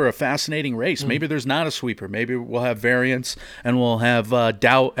be in for a fascinating race. Maybe there's not a sweeper. Maybe we'll have variance and we'll have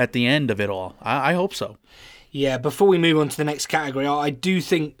doubt at the end of it all. I hope so. Yeah, before we move on to the next category, I do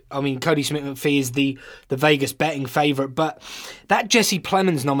think, Cody Smith-McPhee is the Vegas betting favourite, but that Jesse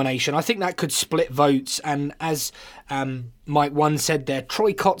Plemons nomination, I think that could split votes. And as Mike 1 said there,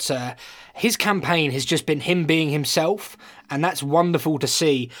 Troy Kotzer, his campaign has just been him being himself, and that's wonderful to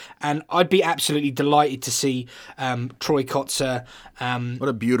see. And I'd be absolutely delighted to see Troy Kotzer. What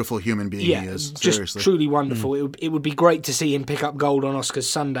a beautiful human being he is. Seriously. Just truly wonderful. It would be great to see him pick up gold on Oscars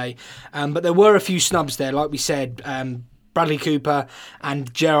Sunday. But there were a few snubs there, like we said. Bradley Cooper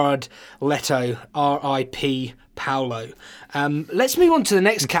and Jared Leto, R.I.P. Paolo. Let's move on to the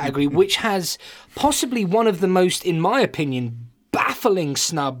next category, which has possibly one of the most, in my opinion, baffling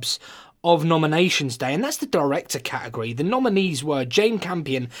snubs of nominations day, and that's the director category. The nominees were Jane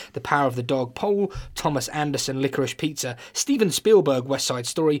Campion, The Power of the Dog, Paul Thomas Anderson, Licorice Pizza, Steven Spielberg, West Side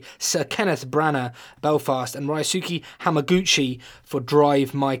Story, Sir Kenneth Branagh, Belfast, and Ryosuke Hamaguchi for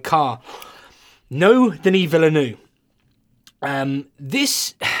Drive My Car. No Denis Villeneuve.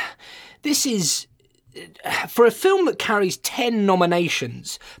 This is, for a film that carries 10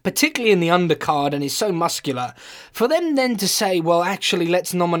 nominations, particularly in the undercard and is so muscular, for them then to say, well, actually,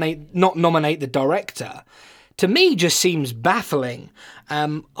 let's not nominate the director, to me just seems baffling.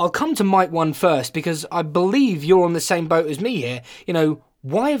 I'll come to Mike 1 first, because I believe you're on the same boat as me here.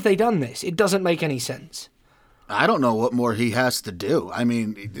 Why have they done this? It doesn't make any sense. I don't know what more he has to do. I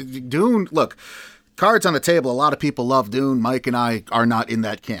mean, Dune, look, cards on the table, a lot of people love Dune. Mike and I are not in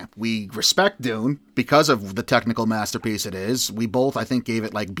that camp. We respect Dune because of the technical masterpiece it is. We both, I think, gave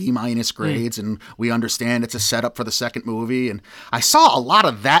it like B- grades, and we understand it's a setup for the second movie. And I saw a lot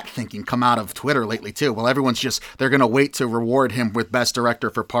of that thinking come out of Twitter lately too. Well, everyone's just, they're going to wait to reward him with Best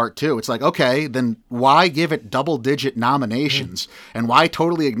Director for part 2. It's like, okay, then why give it double-digit nominations? And why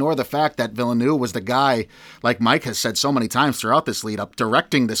totally ignore the fact that Villeneuve was the guy, like Mike has said so many times throughout this lead up,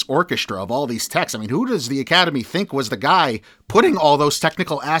 directing this orchestra of all these texts. I mean, who does the Academy think was the guy putting all those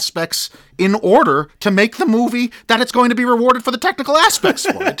technical aspects in order to make the movie that it's going to be rewarded for the technical aspects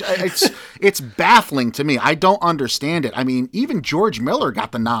for? It's baffling to me. I don't understand it. I mean, even George Miller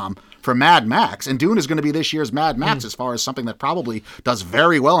got the nom for Mad Max, and Dune is going to be this year's Mad Max as far as something that probably does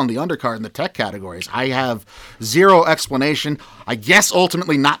very well in the undercard in the tech categories. I have zero explanation. I guess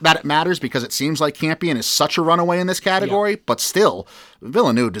ultimately not that it matters because it seems like Campion is such a runaway in this category, but still,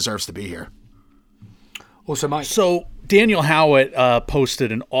 Villeneuve deserves to be here. Also, Mike. So Daniel Howitt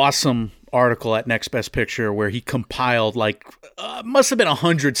posted an awesome article at Next Best Picture where he compiled must have been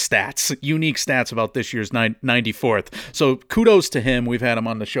 100 stats, unique stats about this year's 94th. So kudos to him. We've had him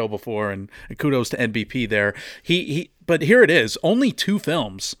on the show before, and kudos to NBP there. But here it is. Only 2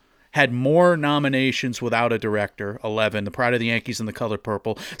 films had more nominations without a director, 11, The Pride of the Yankees and The Color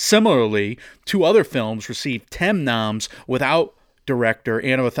Purple. Similarly, 2 other films received 10 noms without director,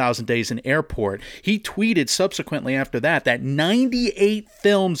 Anne of 1,000 Days in Airport. He tweeted subsequently after that 98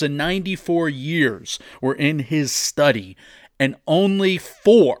 films in 94 years were in his study, and only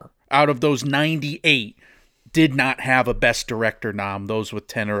 4 out of those 98 did not have a Best Director nom, those with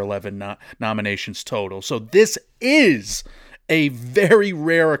 10 or 11 nominations total. So this is a very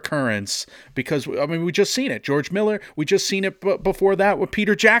rare occurrence because, I mean, we just seen it. George Miller, we just seen it before that with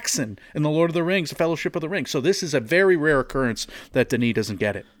Peter Jackson in The Lord of the Rings, The Fellowship of the Ring. So this is a very rare occurrence that Denis doesn't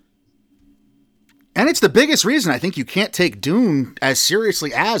get it. And it's the biggest reason I think you can't take Dune as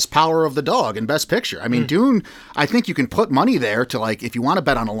seriously as Power of the Dog in Best Picture. I mean, Dune, I think you can put money there to, like, if you want to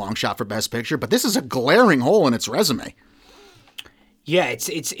bet on a long shot for Best Picture, but this is a glaring hole in its resume. Yeah,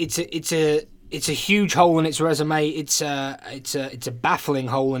 it's a huge hole in its resume. It's a baffling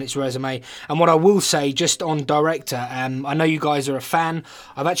hole in its resume. And what I will say, just on director, I know you guys are a fan.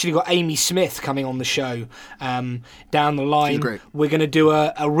 I've actually got Amy Smith coming on the show down the line. She's great. We're going to do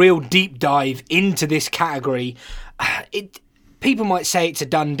a real deep dive into this category. People might say it's a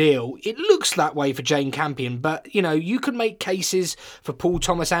done deal. It looks that way for Jane Campion, but, you know, you could make cases for Paul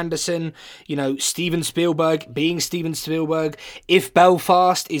Thomas Anderson, you know, Steven Spielberg being Steven Spielberg. If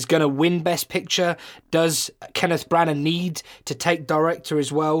Belfast is going to win Best Picture, does Kenneth Branagh need to take director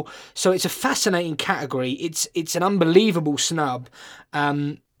as well? So it's a fascinating category. It's an unbelievable snub.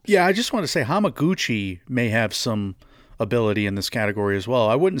 Yeah, I just want to say Hamaguchi may have some ability in this category as well.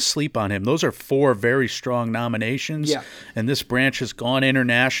 I wouldn't sleep on him. Those are 4 very strong nominations, and this branch has gone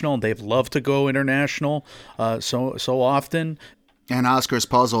international. They've loved to go international so often. And Oscar's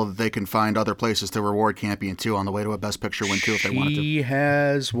puzzled that they can find other places to reward Campion too on the way to a Best Picture win too if they wanted to. She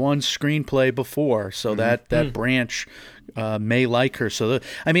has won screenplay before, so that branch may like her. So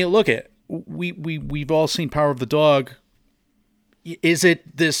I mean, look at we've all seen Power of the Dog. Is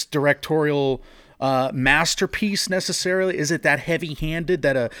it this directorial masterpiece necessarily? Is it that heavy-handed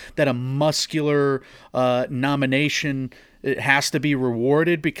that a muscular nomination it has to be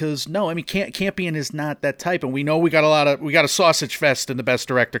rewarded? Because no, I mean Campion is not that type, and we know we got a sausage fest in the Best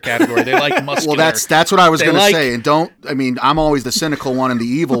Director category. They like muscular. Well, that's what I was going to say. And I'm always the cynical one and the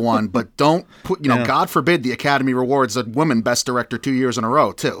evil one, but don't put God forbid the Academy rewards a woman Best Director 2 years in a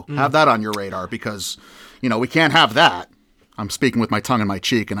row too. Have that on your radar because we can't have that. I'm speaking with my tongue in my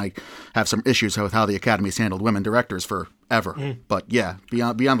cheek, and I have some issues with how the Academy's handled women directors forever. But yeah, be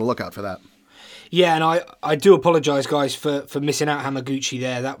on the lookout for that. Yeah, and I do apologise, guys, for missing out Hamaguchi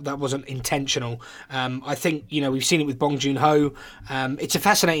there. That wasn't intentional. I think, we've seen it with Bong Joon-ho. It's a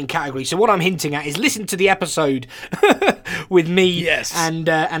fascinating category. So what I'm hinting at is listen to the episode with me and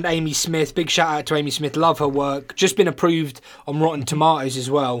Amy Smith. Big shout out to Amy Smith. Love her work. Just been approved on Rotten Tomatoes as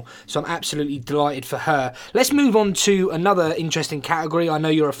well. So I'm absolutely delighted for her. Let's move on to another interesting category. I know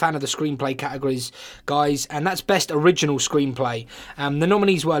you're a fan of the screenplay categories, guys, and that's Best Original Screenplay. The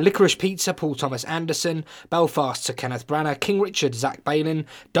nominees were Licorice Pizza, Paul Thomas Anderson, Belfast, Sir Kenneth Branagh, King Richard, Zach Baylin,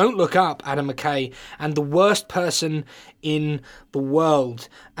 Don't Look Up, Adam McKay, and The Worst Person in the World.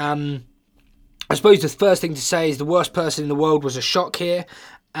 I suppose the first thing to say is The Worst Person in the World was a shock here,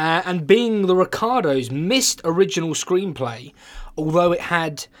 and Being the Ricardos missed original screenplay, although it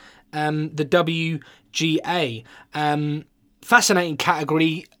had the WGA. fascinating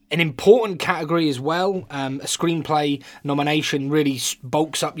category. An important category as well. A screenplay nomination really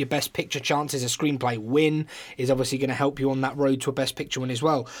bulks up your Best Picture chances. A screenplay win is obviously going to help you on that road to a Best Picture win as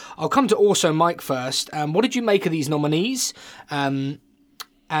well. I'll come to Also Mike first. What did you make of these nominees? And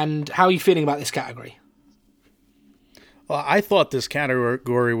how are you feeling about this category? Well, I thought this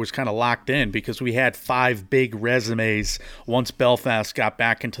category was kind of locked in because we had 5 big resumes once Belfast got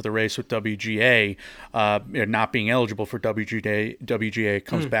back into the race with WGA, not being eligible for WGA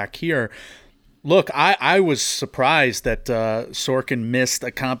comes back here. Look, I was surprised that Sorkin missed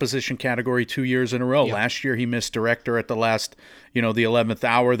a composition category 2 years in a row. Yep. Last year he missed director at the last, the 11th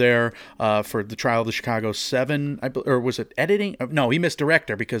hour there for the Trial of the Chicago 7, or was it editing? No, he missed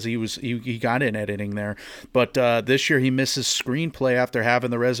director because he got in editing there. But this year he misses screenplay after having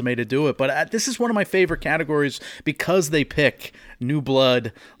the resume to do it. But this is one of my favorite categories because they pick new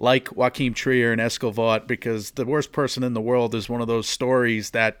blood like Joachim Trier and Escovedo, because The Worst Person in the World is one of those stories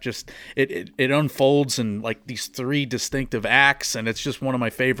that just it unfolds in like these 3 distinctive acts, and it's just one of my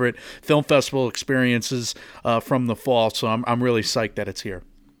favorite film festival experiences from the fall. So I'm really psyched that it's here.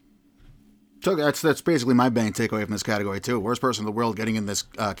 So that's basically my main takeaway from this category too. Worst Person in the World getting in this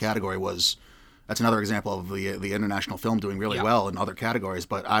category that's another example of the international film doing really well in other categories.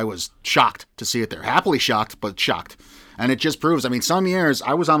 But I was shocked to see it there. Happily shocked, but shocked. And it just proves, some years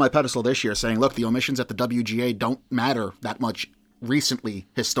I was on my pedestal this year saying, look, the omissions at the WGA don't matter that much recently,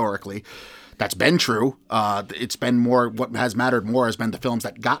 historically. That's been true. It's been more, what has mattered more has been the films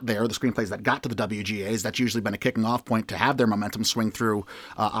that got there, the screenplays that got to the WGAs. That's usually been a kicking off point to have their momentum swing through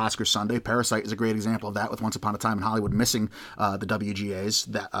Oscar Sunday. Parasite is a great example of that, with Once Upon a Time in Hollywood missing the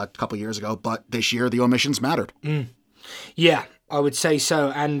WGAs a couple years ago. But this year, the omissions mattered. Yeah, I would say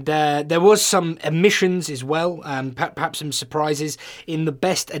so. And there was some omissions as well, perhaps some surprises in the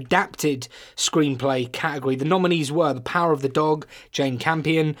Best Adapted Screenplay category. The nominees were The Power of the Dog, Jane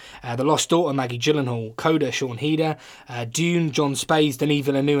Campion, The Lost Daughter, Maggie Gyllenhaal, Coda, Sean Heder, Dune, John Spaihts, Denis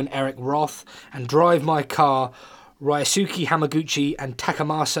Villeneuve and Eric Roth, and Drive My Car, Ryosuke Hamaguchi and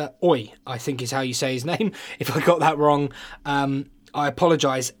Takamasa Oi, I think is how you say his name. If I got that wrong, I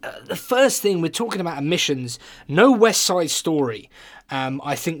apologise. The first thing, we're talking about omissions. No West Side Story,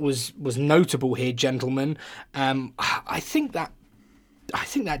 I think was notable here, gentlemen. I think that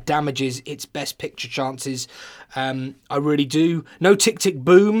damages its Best Picture chances. I really do. No Tick Tick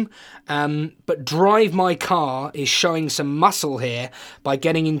Boom, but Drive My Car is showing some muscle here by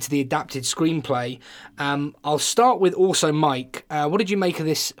getting into the adapted screenplay. I'll start with Also Mike. What did you make of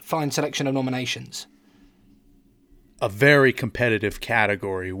this fine selection of nominations? A very competitive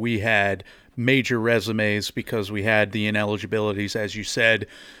category. We had major resumes because we had the ineligibilities, as you said.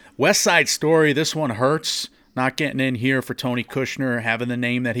 West Side Story, this one hurts. Not getting in here for Tony Kushner, having the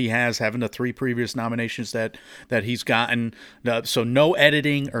name that he has, having the 3 previous nominations that he's gotten. So no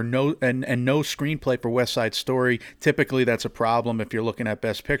editing or no screenplay for West Side Story. Typically that's a problem if you're looking at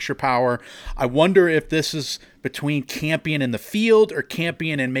Best Picture power. I wonder if this is between Campion and The Field or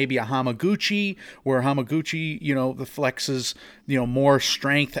Campion and maybe a Hamaguchi, where Hamaguchi, flexes, more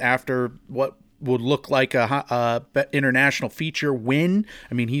strength after what would look like a international feature win.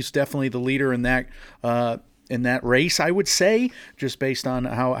 He's definitely the leader in that race, I would say, just based on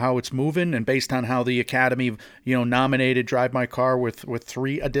how it's moving and based on how the Academy, nominated Drive My Car with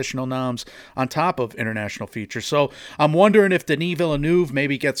 3 additional noms on top of international features. So I'm wondering if Denis Villeneuve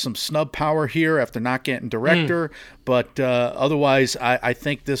maybe gets some snub power here after not getting director. But otherwise, I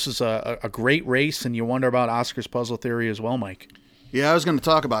think this is a great race, and you wonder about Oscar's puzzle theory as well, Mike. Yeah, I was going to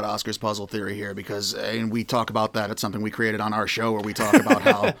talk about Oscar's puzzle theory here because we talk about that. It's something we created on our show where we talk about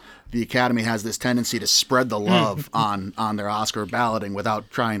how the Academy has this tendency to spread the love on their Oscar balloting without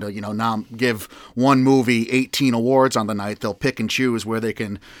trying to, give one movie 18 awards on the night. They'll pick and choose where they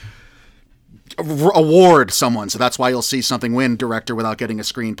can award someone. So that's why you'll see something win director without getting a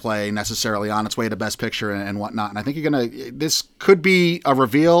screenplay necessarily on its way to Best Picture and whatnot. And I think this could be a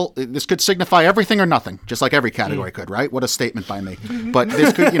reveal. This could signify everything or nothing, just like every category could, right? What a statement by me. But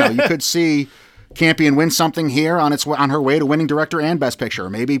this could, you could see Campion win something here on her way to winning director and Best Picture.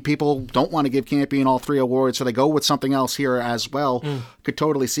 Maybe people don't want to give Campion all 3 awards, so they go with something else here as well. Could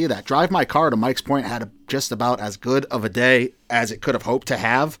totally see that. Drive My Car, to Mike's point, had just about as good of a day as it could have hoped to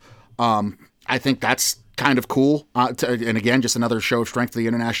have. I think that's kind of cool. And again, just another show of strength of the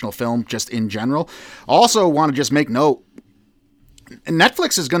international film just in general. Also want to just make note,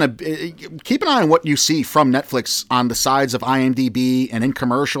 Netflix is going to keep an eye on what you see from Netflix on the sides of IMDb and in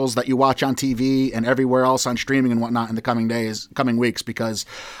commercials that you watch on TV and everywhere else on streaming and whatnot in the coming weeks, because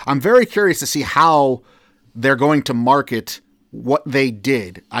I'm very curious to see how they're going to market what they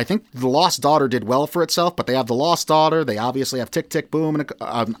did. I think The Lost Daughter did well for itself, but they have The Lost Daughter. They obviously have Tick, Tick, Boom. They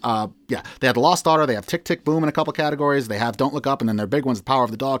have The Lost Daughter. They have Tick, Tick, Boom in a couple categories. They have Don't Look Up, and then their big one's The Power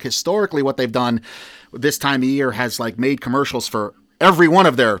of the Dog. Historically, what they've done this time of year has like made commercials for every one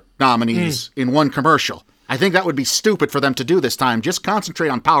of their nominees in one commercial. I think that would be stupid for them to do this time. Just concentrate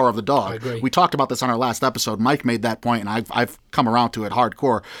on Power of the Dog. I agree. We talked about this on our last episode. Mike made that point, and I've come around to it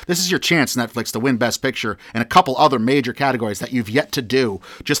hardcore. This is your chance, Netflix, to win Best Picture and a couple other major categories that you've yet to do.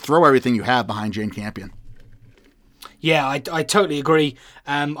 Just throw everything you have behind Jane Campion. Yeah, I totally agree.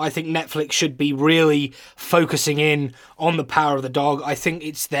 I think Netflix should be really focusing in on The Power of the Dog. I think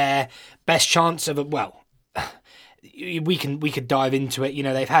it's their best chance of we could dive into it. You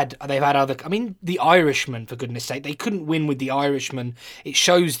know, they've had other. I mean, The Irishman, for goodness sake, they couldn't win with The Irishman. It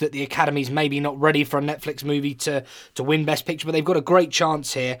shows that the Academy's maybe not ready for a Netflix movie to win Best Picture, but they've got a great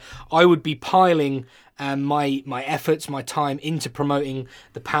chance here. I would be piling my efforts, my time into promoting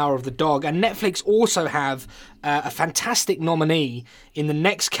The Power of the Dog. And Netflix also have a fantastic nominee in the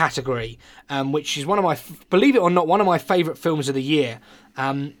next category, which is believe it or not, one of my favourite films of the year.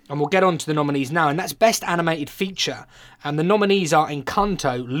 And we'll get on to the nominees now, and that's Best Animated Feature. And the nominees are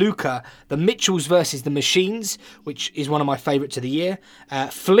Encanto, Luca, The Mitchells vs. the Machines, which is one of my favourites of the year,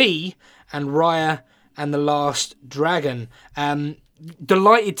 Flea, and Raya and the Last Dragon.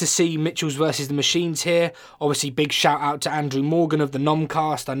 Delighted to see Mitchells vs. the Machines here. Obviously, big shout out to Andrew Morgan of the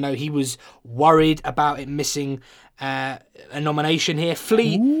Nomcast. I know he was worried about it missing a nomination here.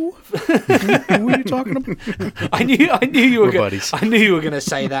 Flea. Who are you talking about? I knew you were buddies. I knew you were going to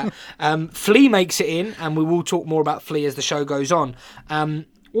say that. Flea makes it in, and we will talk more about Flea as the show goes on.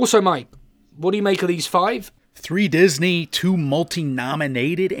 Also, Mike, what do you make of these 5? 3 Disney, 2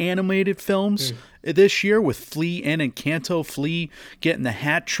 multi-nominated animated films this year with Flea and Encanto. Flea getting the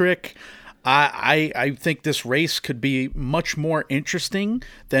hat trick. I think this race could be much more interesting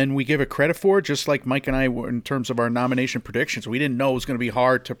than we give it credit for, just like Mike and I were in terms of our nomination predictions. We didn't know it was going to be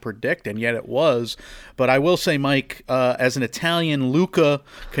hard to predict, and yet it was. But I will say, Mike, as an Italian, Luca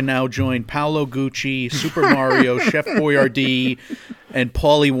can now join Paolo Gucci, Super Mario, Chef Boyardee, and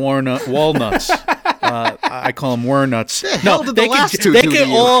Paulie Walnuts. I call them Wernuts.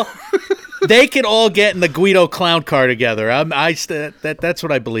 They can all get in the Guido clown car together. That's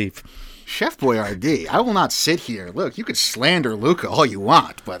what I believe. Chef Boyardee, I will not sit here. Look, you could slander Luca all you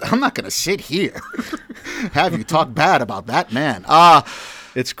want, but I'm not going to sit here have you talk bad about that man.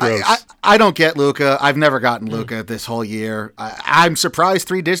 It's gross. I don't get Luca. I've never gotten Luca this whole year. I'm surprised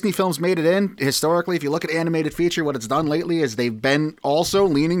 3 Disney films made it in. Historically, if you look at animated feature, what it's done lately is they've been also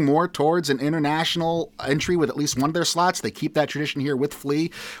leaning more towards an international entry with at least one of their slots. They keep that tradition here with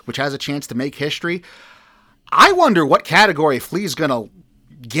Flea, which has a chance to make history. I wonder what category Flea's going to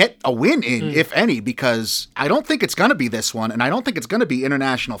get a win in, if any, because I don't think it's going to be this one, and I don't think it's going to be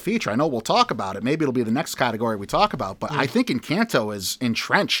international feature. I know we'll talk about it. Maybe it'll be the next category we talk about, but I think Encanto is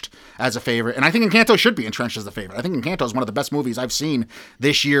entrenched as a favorite, and I think Encanto should be entrenched as a favorite. I think Encanto is one of the best movies I've seen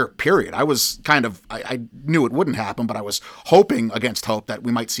this year, period. I was I knew it wouldn't happen, but I was hoping against hope that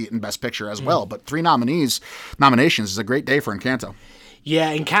we might see it in Best Picture as well. But 3 nominations is a great day for Encanto.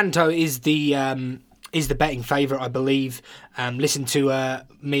 Yeah, Encanto is the betting favourite, I believe. Listen to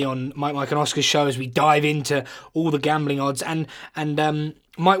me on Mike and Oscar's show as we dive into all the gambling odds. And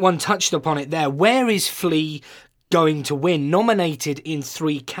Mike One touched upon it there. Where is Flea going to win? Nominated in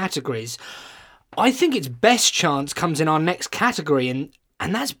 3 categories. I think its best chance comes in our next category, and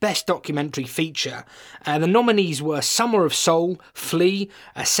that's Best Documentary Feature. The nominees were Summer of Soul, Flea,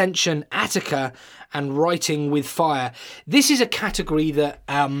 Ascension, Attica, and Writing with Fire. This is a category that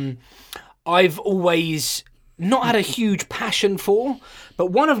I've always not had a huge passion for,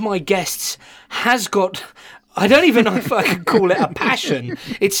 but one of my guests has got, I don't even know if I could call it a passion.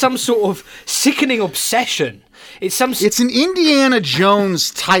 It's some sort of sickening obsession. It's an Indiana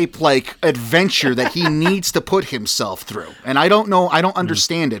Jones type adventure that he needs to put himself through. And I don't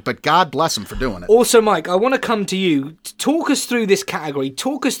understand it, but God bless him for doing it. Also, Mike, I want to come to you. Talk us through this category.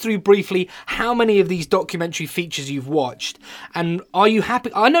 Talk us through briefly how many of these documentary features you've watched. And are you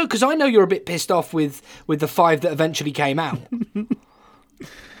happy? I know, because I know you're a bit pissed off with the 5 that eventually came out.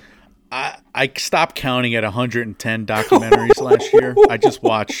 I stopped counting at 110 documentaries last year. I just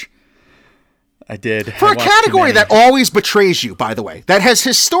watched. I did. For a category that always betrays you, by the way, that has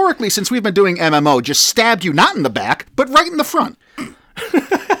historically, since we've been doing MMO, just stabbed you not in the back, but right in the front.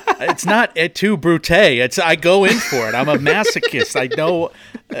 It's not too brute. I go in for it. I'm a masochist. I know.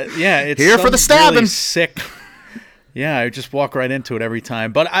 It's here for the stabbing. Really sick Yeah, I just walk right into it every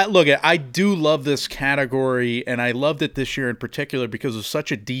time. But I do love this category, and I loved it this year in particular because of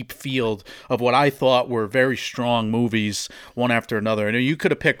such a deep field of what I thought were very strong movies, one after another. And you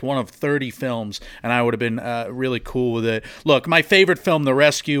could have picked one of 30 films, and I would have been really cool with it. Look, my favorite film, The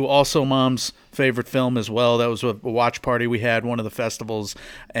Rescue, also Mom's favorite film as well. That was a watch party we had, one of the festivals,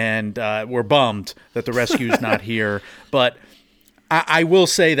 and we're bummed that The Rescue's not here. But I will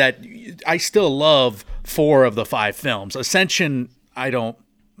say that I still love 4 of the 5 films. Ascension, I don't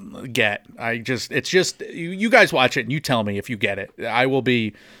get. It's just you guys watch it and you tell me if you get it. I'll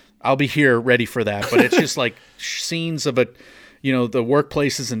be here ready for that. But it's just like scenes of the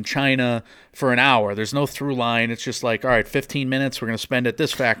workplaces in China for an hour. There's no through line. It's just like, all right, 15 minutes we're going to spend at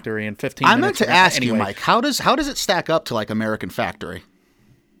this factory, and 15 minutes. I meant to ask you, Mike, how does it stack up to like American Factory?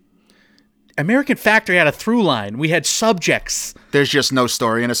 American Factory had a through line. We had subjects. There's just no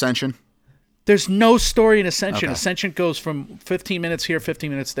story in Ascension? There's no story in Ascension. Okay. Ascension goes from 15 minutes here,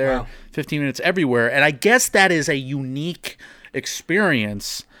 15 minutes there, 15 minutes everywhere. And I guess that is a unique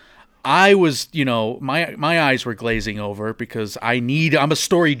experience. I was, my eyes were glazing over because I'm a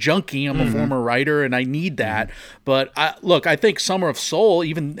story junkie. I'm a former writer, and I need that. But I think Summer of Soul,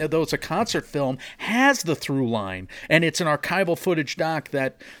 even though it's a concert film, has the through line, and it's an archival footage doc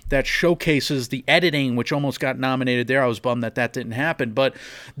that showcases the editing, which almost got nominated there. I was bummed that didn't happen. But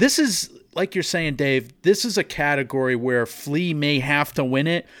this is, like you're saying, Dave, this is a category where Flea may have to win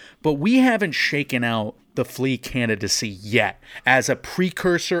it, but we haven't shaken out the Flea candidacy yet as a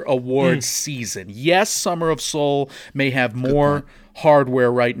precursor awards season. Yes, Summer of Soul may have more hardware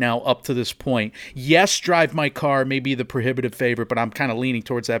right now up to this point. Yes, Drive My Car may be the prohibitive favorite, but I'm kind of leaning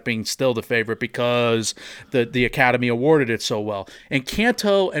towards that being still the favorite because the Academy awarded it so well. And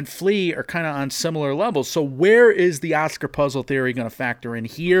Canto and Flea are kind of on similar levels. So where is the Oscar puzzle theory going to factor in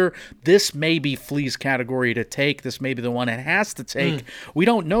here? This may be Flea's category to take. This may be the one it has to take. We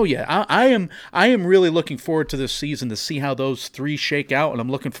don't know yet. I am really looking forward to this season to see how those 3 shake out, and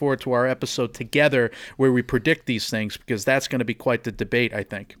I'm looking forward to our episode together where we predict these things, because that's going to be quite the debate, I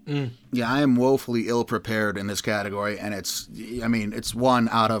think. Yeah, I am woefully ill-prepared in this category, and it's one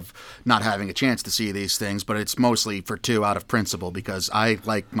out of not having a chance to see these things, but it's mostly for 2 out of principle, because I,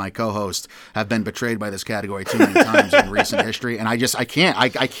 like my co-host, have been betrayed by this category too many times in recent history, and I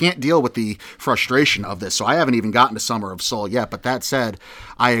can't deal with the frustration of this, so I haven't even gotten to Summer of Soul yet. But that said,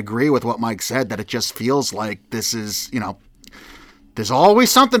 I agree with what Mike said, that it just feels like this is, there's always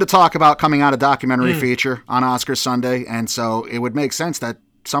something to talk about coming out of documentary feature on Oscar Sunday, and so it would make sense that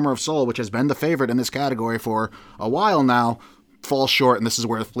Summer of Soul, which has been the favorite in this category for a while now, falls short, and this is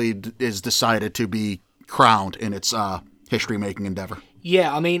where Flea is decided to be crowned in its history-making endeavor.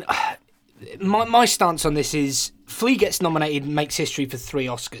 Yeah, I mean, my stance on this is Flea gets nominated and makes history for 3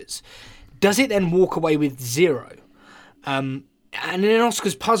 Oscars. Does it then walk away with 0? And in an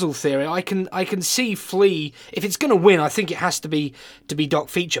Oscars puzzle theory, I can see Flea, if it's going to win, I think it has to be Doc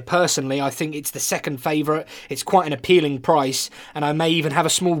Feature. Personally, I think it's the second favourite. It's quite an appealing price, and I may even have a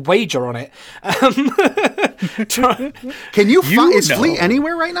small wager on it. Can you find, is Flea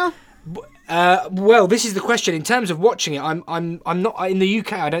anywhere right now? Well, this is the question. In terms of watching it, I'm not in the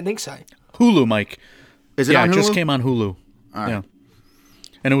UK. I don't think so. Hulu, Mike. Is it on Hulu? It just came on Hulu. All right. Yeah,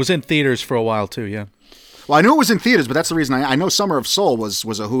 and it was in theaters for a while too. Yeah. Well, I knew it was in theaters, but that's the reason I know Summer of Soul was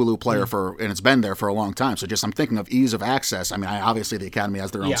a Hulu player and it's been there for a long time. So I'm thinking of ease of access. I mean, obviously the Academy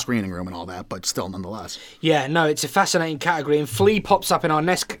has their own screening room and all that, but still, nonetheless. Yeah, no, it's a fascinating category, and Flea pops up in our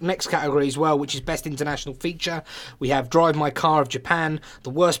next category as well, which is Best International Feature. We have Drive My Car of Japan, The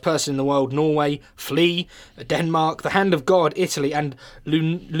Worst Person in the World, Norway, Flea, Denmark, The Hand of God, Italy, and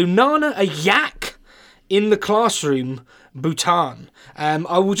Lunana, a yak in the classroom, Bhutan. I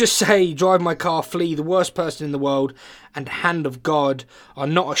will just say Drive My Car, Flea, The Worst Person in the World, and Hand of God are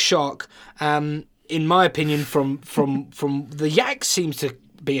not a shock. In my opinion, from the yak seems to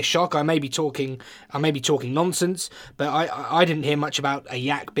be a shock. I may be talking nonsense, but I didn't hear much about a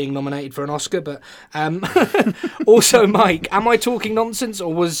yak being nominated for an Oscar. But also, Mike, am I talking nonsense,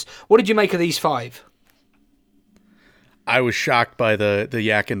 or what did you make of these 5? I was shocked by the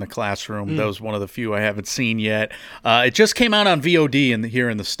yak in the classroom. That was one of the few I haven't seen yet. It just came out on VOD here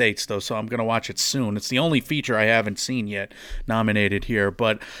in the States, though, so I'm going to watch it soon. It's the only feature I haven't seen yet nominated here.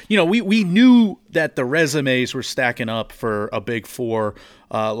 But, we knew that the resumes were stacking up for a big 4,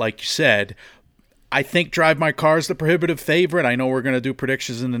 like you said. I think Drive My Car is the prohibitive favorite. I know we're going to do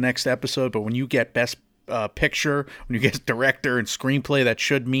predictions in the next episode, but when you get Best Picture, when you get director and screenplay, that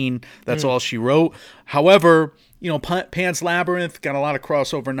should mean that's all she wrote. However, Pan's Labyrinth got a lot of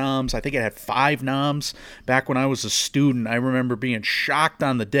crossover noms. I think it had 5 noms back when I was a student. I remember being shocked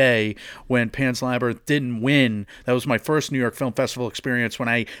on the day when Pan's Labyrinth didn't win. That was my first New York Film Festival experience when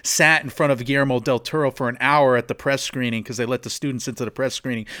I sat in front of Guillermo del Toro for an hour at the press screening because they let the students into the press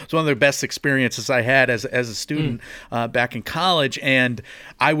screening. It was one of the best experiences I had as a student back in college, and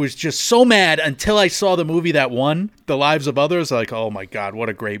I was just so mad until I saw the movie that won, The Lives of Others. Like, oh my God, what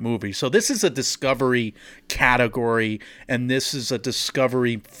a great movie. So this is a Discovery category, and this is a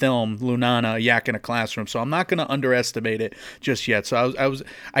Discovery film, Lunana, A Yak in a Classroom. So I'm not going to underestimate it just yet. So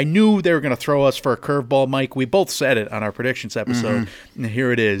I knew they were going to throw us for a curveball, Mike. We both said it on our predictions episode, and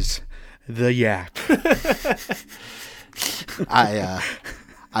here it is, The Yak.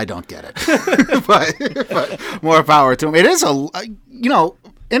 I don't get it, but more power to him. It is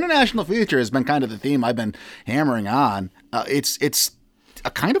international feature has been kind of the theme I've been hammering on. It's a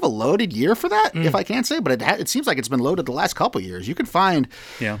kind of a loaded year for that, if I can't say, but it seems like it's been loaded the last couple of years. You can find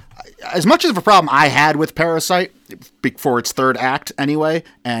as much of a problem I had with Parasite for its third act anyway,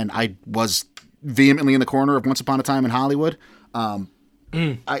 and I was vehemently in the corner of Once Upon a Time in Hollywood. Bong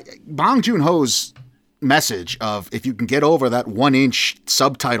Joon-ho's message of if you can get over that 1-inch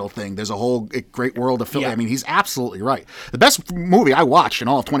subtitle thing, there's a whole great world of film. I mean, he's absolutely right. The best movie I watched in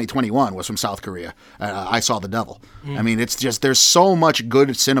all of 2021 was from South Korea. I Saw the Devil. I mean, it's just, there's so much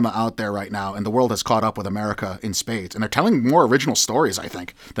good cinema out there right now, and the world has caught up with America in spades. And they're telling more original stories, I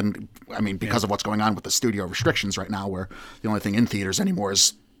think, because of what's going on with the studio restrictions right now, where the only thing in theaters anymore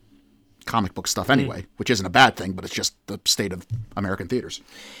is comic book stuff anyway, which isn't a bad thing, but it's just the state of American theaters.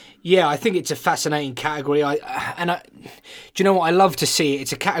 Yeah, I think it's a fascinating category. Do you know what? I love to see it.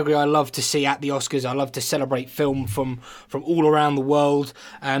 It's a category I love to see at the Oscars. I love to celebrate film from all around the world.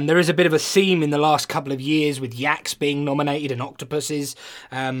 There is a bit of a theme in the last couple of years with yaks being nominated and octopuses.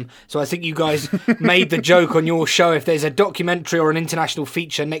 So I think you guys made the joke on your show. If there's a documentary or an international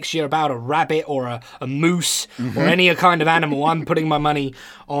feature next year about a rabbit or a moose or any kind of animal, I'm putting my money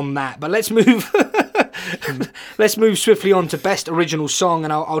on that. But let's move... Let's move swiftly on to Best Original Song,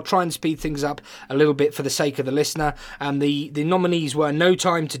 and I'll try and speed things up a little bit for the sake of the listener. The nominees were No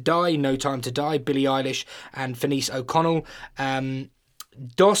Time to Die, Billie Eilish and Fenice O'Connell.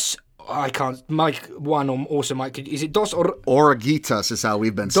 Mike won, or also Mike, is it Dos Oruguitas is how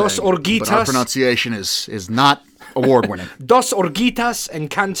we've been saying. Dos Oruguitas. But our pronunciation is not award-winning. Dos Oruguitas,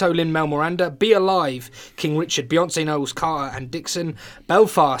 Encanto, Lin-Manuel Miranda. Be Alive, King Richard, Beyonce Knowles, Carter and Dixon.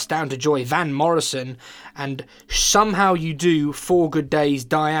 Belfast, Down to Joy, Van Morrison. And Somehow You Do, 4 Good Days,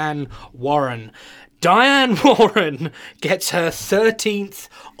 Diane Warren. Diane Warren gets her 13th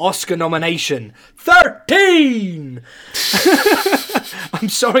Oscar nomination. 13! I'm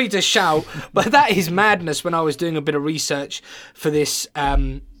sorry to shout, but that is madness when I was doing a bit of research for this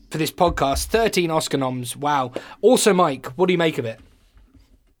podcast. 13 Oscar noms. Wow. Also, Mike, what do you make of it?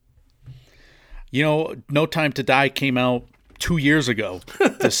 No Time to Die came out 2 years ago,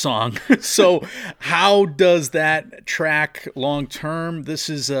 this song. So how does that track long term? This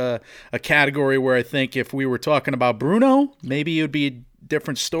is a category where I think if we were talking about Bruno, maybe it would be a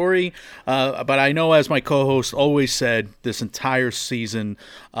different story. But I know, as my co-host always said this entire season,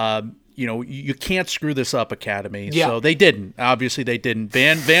 you can't screw this up, Academy. Yeah. So they didn't. Obviously, they didn't.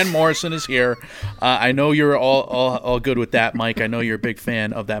 Van Morrison is here. I know you're all good with that, Mike. I know you're a big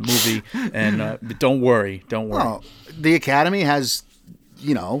fan of that movie, and don't worry. Well, the Academy has,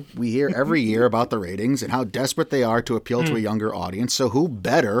 we hear every year about the ratings and how desperate they are to appeal to a younger audience. So who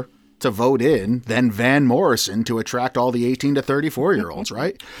better to vote in than Van Morrison to attract all the 18 to 34-year-olds,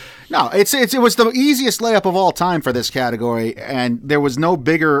 right? No, it was the easiest layup of all time for this category, and there was no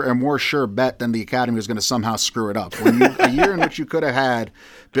bigger or more sure bet than the Academy was going to somehow screw it up. A year in which you could have had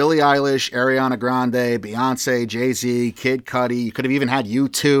Billie Eilish, Ariana Grande, Beyonce, Jay-Z, Kid Cudi. You could have even had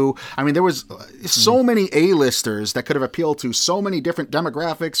U2. I mean, there was so many A-listers that could have appealed to so many different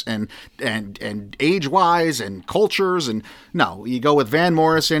demographics and age-wise and cultures. And no, you go with Van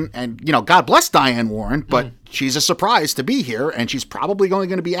Morrison, and God bless Diane Warren, but she's a surprise to be here, and she's probably going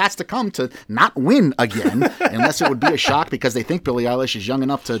to be asked to come to not win again, unless it would be a shock because they think Billie Eilish is young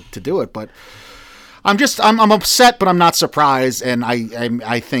enough to do it. But I'm upset, but I'm not surprised, and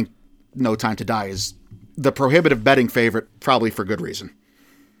I think No Time to Die is the prohibitive betting favorite, probably for good reason.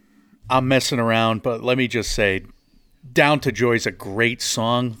 I'm messing around, but let me just say, Down to Joy is a great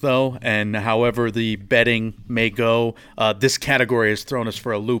song, though, and however the betting may go, this category has thrown us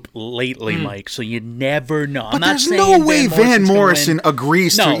for a loop lately, Mike, so you never know. But there's no way Van Morrison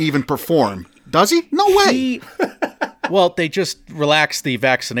agrees to even perform. Does he? No way. Well, they just relaxed the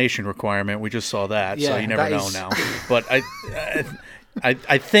vaccination requirement. We just saw that, so you never know now. But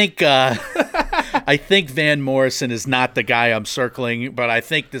I think I think Van Morrison is not the guy I'm circling, but I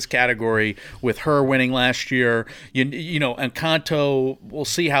think this category with her winning last year, you know, Encanto, we'll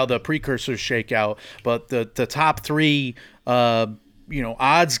see how the precursors shake out, but the top three you know,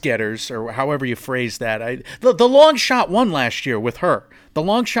 odds getters, or however you phrase that. The long shot won last year with her. The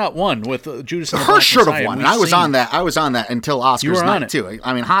long shot won with Judas and the Black Messiah. Her should have won. And I was on that until Oscars night too.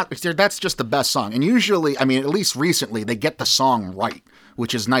 I mean, that's just the best song. And usually, I mean, at least recently, they get the song right,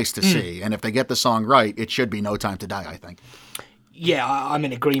 which is nice to see. And if they get the song right, it should be No Time to Die, I think. Yeah, I'm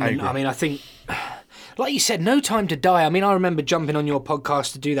in agreement. I mean, I think, like you said, No Time to Die. I mean, I remember jumping on your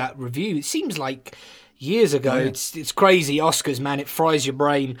podcast to do that review. It seems like years ago. Yeah. It's crazy. Oscars, man, it fries your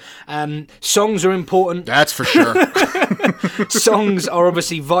brain. Songs are important. That's for sure. Songs are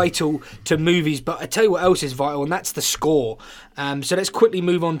obviously vital to movies, but I tell you what else is vital, and that's the score. So let's quickly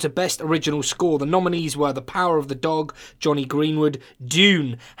move on to Best Original Score. The nominees were The Power of the Dog, Johnny Greenwood;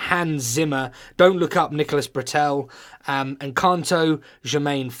 Dune, Hans Zimmer; Don't Look Up, Nicholas Britell; Encanto,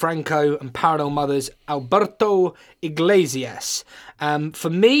 Jermaine Franco; and Parallel Mothers, Alberto Iglesias. For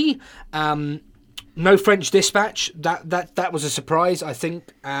me, No French Dispatch, that was a surprise. I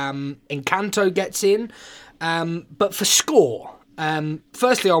think Encanto gets in. But for score,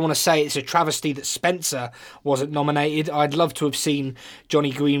 firstly, I want to say it's a travesty that Spencer wasn't nominated. I'd love to have seen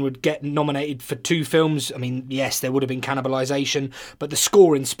Johnny Greenwood get nominated for 2 films. I mean, yes, there would have been cannibalization, but the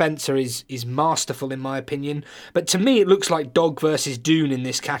score in Spencer is masterful in my opinion. But to me, it looks like Dog versus Dune in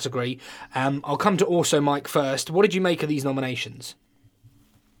this category. I'll come to Also Mike first. What did you make of these nominations?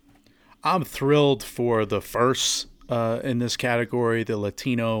 I'm thrilled for the first in this category, the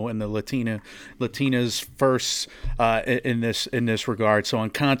Latino and the Latina's first in this regard. So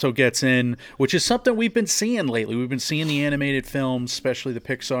Encanto gets in, which is something we've been seeing lately. We've been seeing the animated films, especially the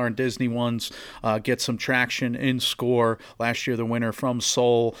Pixar and Disney ones, get some traction in score. Last year, the winner from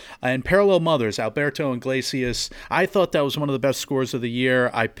Soul. And Parallel Mothers, Alberto Iglesias. I thought that was one of the best scores of the year.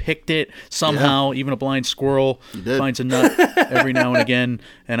 I picked it somehow. Even a blind squirrel finds a nut every now and again.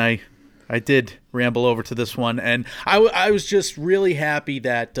 And I did ramble over to this one, and I was just really happy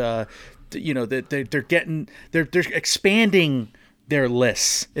that you know that they're expanding their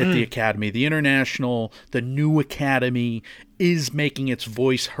lists at the Academy. The international, the new Academy is making its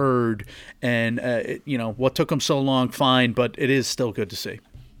voice heard, and you know what took them so long, fine, but it is still good to see.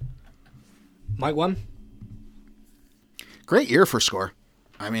 Mike one. Great year for score.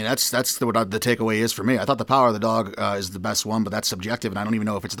 I mean, that's what the takeaway is for me. I thought The Power of the Dog is the best one, but that's subjective, and I don't even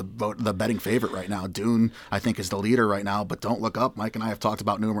know if it's the betting favorite right now. Dune, I think, is the leader right now, but Don't Look Up, Mike and I have talked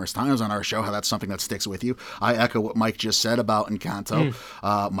about numerous times on our show how that's something that sticks with you. I echo what Mike just said about Encanto.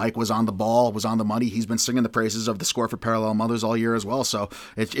 Mike was on the ball, was on the money. He's been singing the praises of the score for Parallel Mothers all year as well, so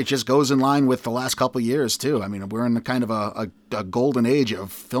it just goes in line with the last couple of years, too. I mean, we're in kind of a golden age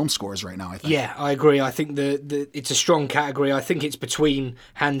of film scores right now, I think. Yeah, I agree. I think it's a strong category. I think it's between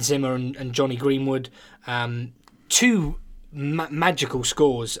Hans Zimmer and Johnny Greenwood. 2 magical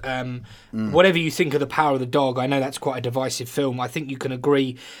scores. Whatever you think of The Power of the Dog, I know that's quite a divisive film. I think you can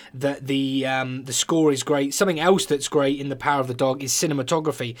agree that the score is great. Something else that's great in The Power of the Dog is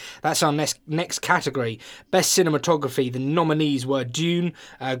cinematography. That's our next category. Best cinematography. The nominees were Dune,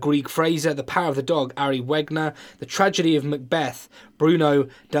 Greig Fraser; The Power of the Dog, Ari Wegner; The Tragedy of Macbeth, Bruno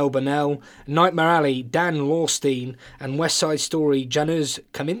Del Bonnell; Nightmare Alley, Dan Lorstein; and West Side Story, Janusz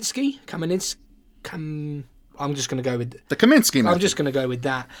Kaminski. I'm just going to go with the Kaminsky method. I'm just going to go with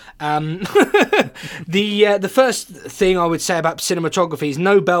that. The first thing I would say about cinematography is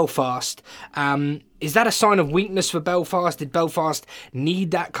no Belfast. Is that a sign of weakness for Belfast? Did Belfast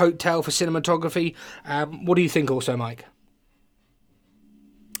need that coattail for cinematography? What do you think also, Mike?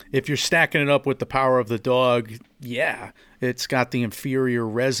 If you're stacking it up with The Power of the Dog, yeah, it's got the inferior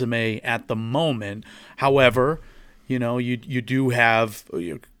resume at the moment. However, you know, you do have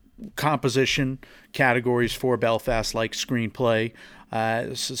composition categories for Belfast, like screenplay,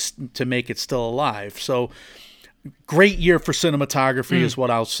 to make it still alive. So great year for cinematography is what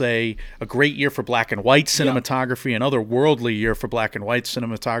I'll say. A great year for black and white cinematography, another worldly year for black and white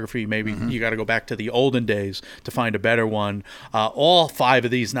cinematography. Maybe you got to go back to the olden days to find a better one. All 5 of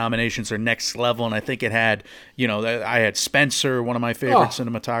these nominations are next level, and I think it had, you know, I had Spencer, one of my favorite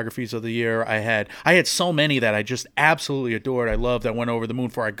cinematographies of the year. I had so many that I just absolutely adored. I loved. I went over the moon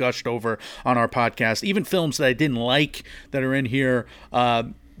for. I gushed over on our podcast. Even films that I didn't like that are in here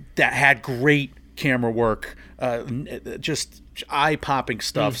that had great camera work, just eye-popping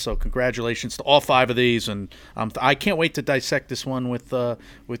stuff. So congratulations to all 5 of these, and I can't wait to dissect this one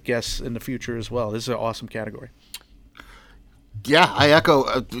with guests in the future as well. This is an awesome category. Yeah, I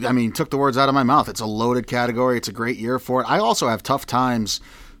echo. Took the words out of my mouth. It's a loaded category. It's a great year for it. I also have tough times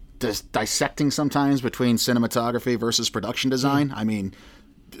dissecting sometimes between cinematography versus production design. I mean,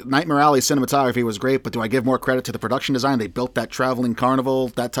 Nightmare Alley cinematography was great, but do I give more credit to the production design? They built that traveling carnival,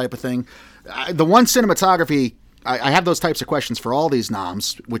 that type of thing. The one cinematography, I have those types of questions for all these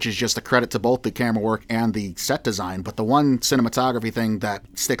noms, which is just a credit to both the camera work and the set design. But the one cinematography thing that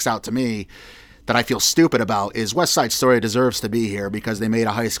sticks out to me that I feel stupid about is West Side Story deserves to be here because they made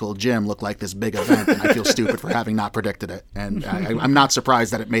a high school gym look like this big event, and I feel stupid for having not predicted it. And I'm not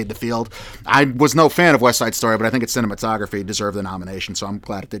surprised that it made the field. I was no fan of West Side Story, but I think its cinematography deserved the nomination, so I'm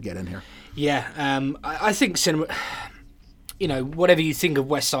glad it did get in here. Yeah, I think cinema. You know, whatever you think of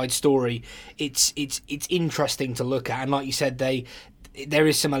West Side Story, it's interesting to look at, and like you said, there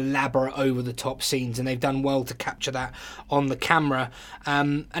is some elaborate over-the-top scenes, and they've done well to capture that on the camera.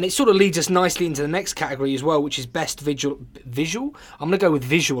 And it sort of leads us nicely into the next category as well, which is best visual? I'm going to go with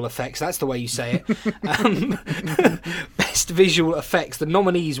visual effects. That's the way you say it. Best visual effects. The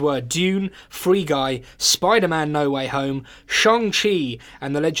nominees were Dune, Free Guy, Spider-Man No Way Home, Shang-Chi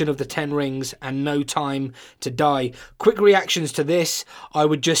and the Legend of the Ten Rings, and No Time to Die. Quick reactions to this. I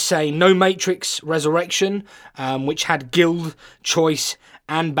would just say no Matrix Resurrection, which had Guild Choice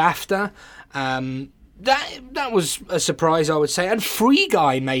and BAFTA. That was a surprise, I would say. And Free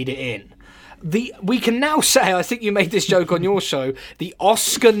Guy made it in. We can now say, I think you made this joke on your show, the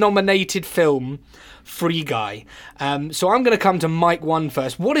Oscar-nominated film Free Guy. So I'm going to come to Mike 1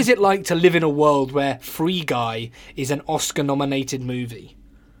 first. What is it like to live in a world where Free Guy is an Oscar-nominated movie?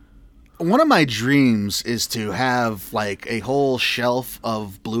 One of my dreams is to have like a whole shelf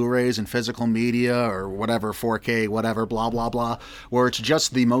of Blu-rays and physical media or whatever, 4K, whatever, blah, blah, blah, where it's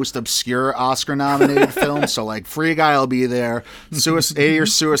just the most obscure Oscar-nominated film. So like Free Guy will be there,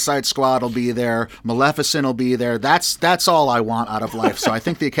 Suicide Squad will be there, Maleficent will be there. That's all I want out of life. So I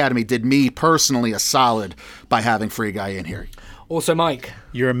think the Academy did me personally a solid by having Free Guy in here. Also, Mike.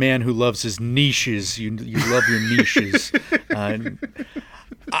 You're a man who loves his niches. You love your niches.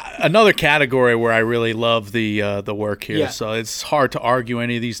 Another category where I really love the work here, so it's hard to argue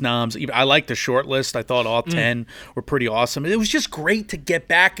any of these noms. I like the short list. I thought all 10 were pretty awesome. It was just great to get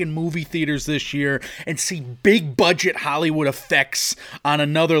back in movie theaters this year and see big budget Hollywood effects on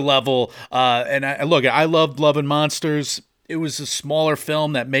another level. And I loved Love and Monsters. It was a smaller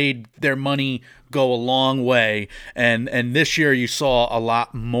film that made their money go a long way, and this year you saw a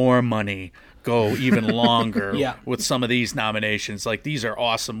lot more money go even longer with some of these nominations. Like, these are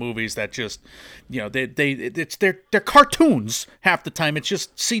awesome movies that just, they're cartoons half the time. It's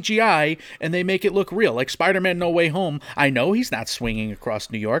just CGI and they make it look real. Like Spider-Man No Way Home, I know he's not swinging across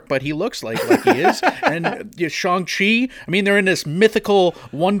New York, but he looks like he is. And Shang-Chi, they're in this mythical,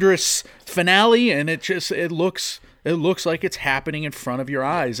 wondrous finale, and it looks like it's happening in front of your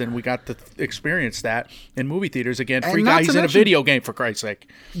eyes, and we got to experience that in movie theaters again. Free Guy, he's in a video game, for Christ's sake.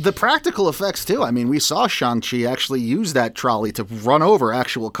 The practical effects, too. We saw Shang-Chi actually use that trolley to run over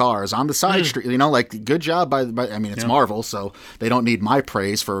actual cars on the side street. Good job by it's Marvel, so they don't need my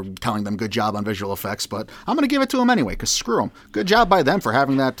praise for telling them good job on visual effects, but I'm going to give it to them anyway, because screw them. Good job by them for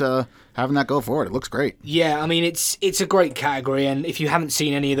having that go forward. It looks great. Yeah, it's a great category, and if you haven't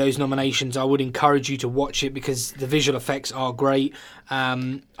seen any of those nominations, I would encourage you to watch it because the visual effects are great.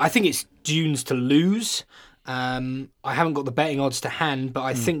 I think it's Dune's to lose. I haven't got the betting odds to hand, but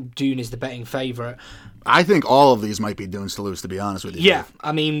I think Dune is the betting favourite. I think all of these might be Dune's to lose, to be honest with you. Yeah,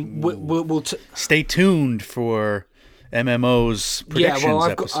 we'll stay tuned for MMO's predictions. Yeah, well,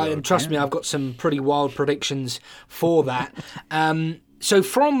 episode. Trust me, I've got some pretty wild predictions for that. So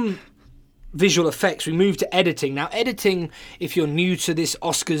from visual effects, we move to editing. Now, editing, if you're new to this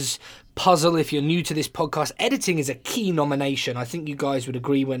Oscars puzzle, if you're new to this podcast, editing is a key nomination. I think you guys would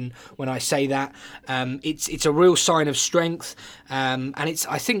agree when I say that. It's a real sign of strength, and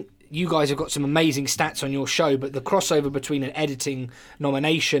I think you guys have got some amazing stats on your show, but the crossover between an editing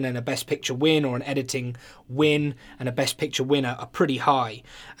nomination and a Best Picture win, or an editing win and a Best Picture winner, are pretty high.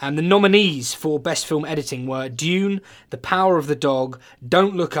 And the nominees for Best Film Editing were Dune, The Power of the Dog,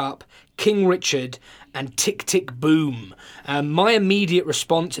 Don't Look Up, King Richard, and Tick Tick Boom. My immediate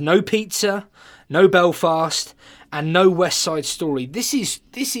response: no Pizza, no Belfast, and no West Side Story. This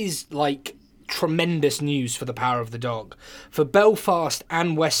is like tremendous news for The Power of the Dog. For Belfast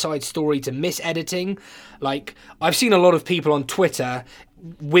and West Side Story to miss editing, I've seen a lot of people on Twitter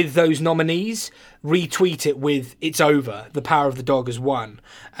with those nominees retweet it with "It's over, The Power of the Dog has won."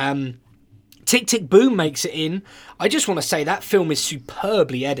 Tick Tick Boom makes it in. I just want to say that film is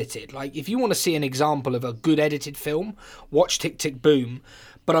superbly edited. If you want to see an example of a good edited film, watch Tick Tick Boom.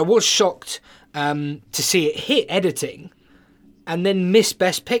 But I was shocked to see it hit editing and then miss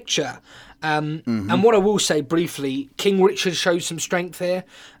Best Picture. And what I will say briefly, King Richard shows some strength here.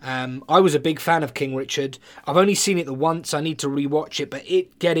 I was a big fan of King Richard. I've only seen it the once. I need to rewatch it, but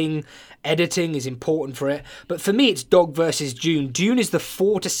it getting editing is important for it. But for me, it's Dog versus Dune. Dune is the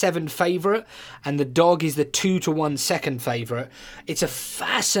 4-7 favourite, and The Dog is the 2-1 second favourite. It's a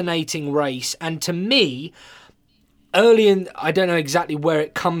fascinating race, and to me, early in, I don't know exactly where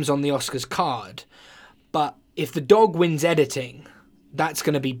it comes on the Oscars card, but if The Dog wins editing, that's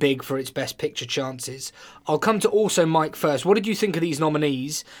going to be big for its Best Picture chances. I'll come to also Mike first. What did you think of these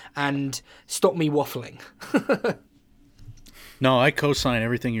nominees? And stop me waffling. No, I co-sign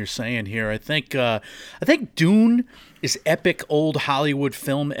everything you're saying here. I think Dune is epic old Hollywood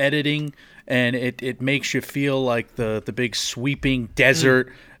film editing, and it makes you feel like the big sweeping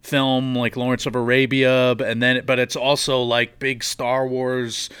desert film like Lawrence of Arabia, but it's also like big Star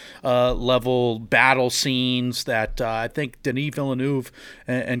Wars level battle scenes that I think Denis Villeneuve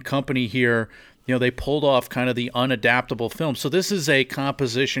and company here, they pulled off kind of the unadaptable film. So this is a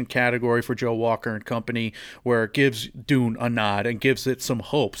composition category for Joe Walker and company where it gives Dune a nod and gives it some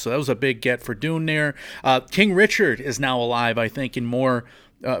hope. So that was a big get for Dune there. King Richard is now alive, I think, in more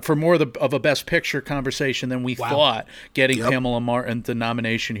for more of a Best Picture conversation than we thought, getting Pamela Martin the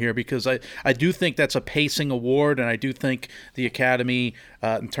nomination here, because I do think that's a pacing award, and I do think the Academy,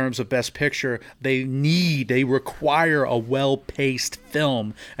 in terms of Best Picture, they require a well-paced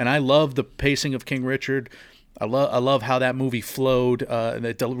film, and I love the pacing of King Richard. I love how that movie flowed, and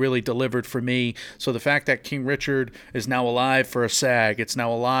it really delivered for me. So the fact that King Richard is now alive for a SAG, it's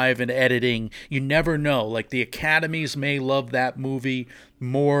now alive in editing, you never know. Like, the Academies may love that movie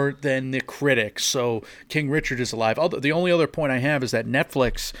more than the critics. So King Richard is alive. The only other point I have is that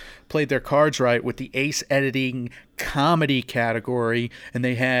Netflix played their cards right with the Ace Editing comedy category, and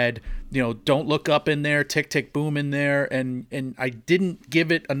they had, Don't Look Up in there, Tick Tick Boom in there, and I didn't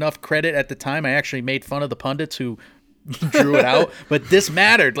give it enough credit at the time. I actually made fun of the pundits who drew it out, but this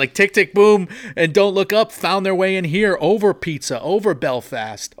mattered. Like, Tick Tick Boom and Don't Look Up found their way in here over Pizza, over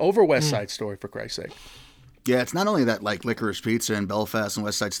Belfast, over West Side Story, for Christ's sake. Yeah, it's not only that, like, Licorice Pizza and Belfast and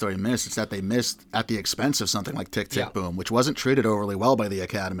West Side Story missed, it's that they missed at the expense of something like Tick Tick Boom, which wasn't treated overly well by the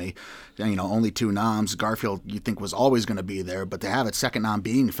Academy. Only 2 noms. Garfield, you think, was always going to be there, but to have its second nom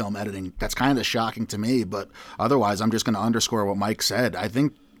being film editing, that's kind of shocking to me. But otherwise, I'm just going to underscore what Mike said. I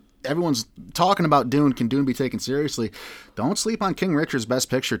think everyone's talking about Dune. Can Dune be taken seriously? Don't sleep on King Richard's Best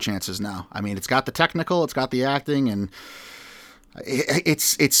Picture chances now. I mean, it's got the technical, it's got the acting, and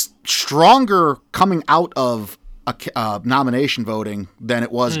it's stronger coming out of a nomination voting than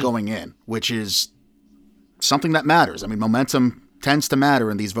it was going in, which is something that matters. I mean, momentum tends to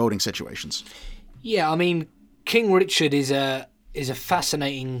matter in these voting situations. Yeah, I mean, King Richard is a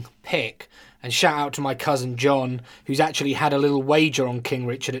fascinating pick, and shout out to my cousin John, who's actually had a little wager on King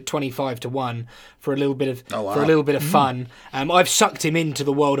Richard at 25-1 for a little bit of fun. I've sucked him into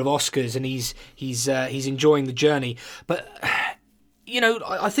the world of Oscars, and he's enjoying the journey, but.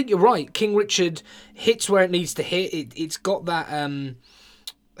 I think you're right. King Richard hits where it needs to hit. It's got that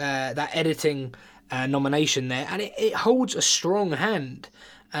that editing nomination there, and it holds a strong hand.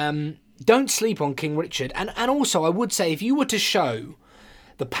 Don't sleep on King Richard. And also, I would say, if you were to show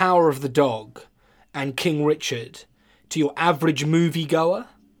The Power of the Dog and King Richard to your average moviegoer,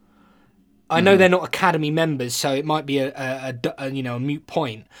 I know they're not Academy members, so it might be a moot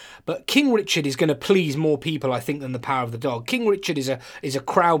point. But King Richard is going to please more people, I think, than The Power of the Dog. King Richard is a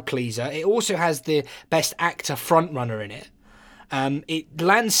crowd pleaser. It also has the Best Actor frontrunner in it. It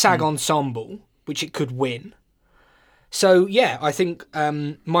lands SAG Ensemble, which it could win. So yeah, I think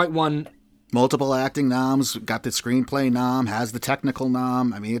Mike won. Multiple acting noms, got the screenplay nom, has the technical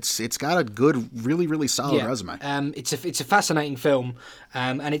nom. I mean, it's got a good, really, really solid resume. It's a fascinating film,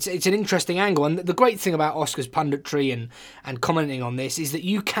 and it's an interesting angle. And the great thing about Oscars punditry and commenting on this is that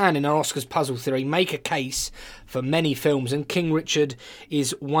you can, in an Oscars puzzle theory, make a case for many films, and King Richard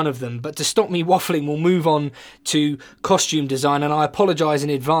is one of them. But to stop me waffling, we'll move on to costume design, and I apologise in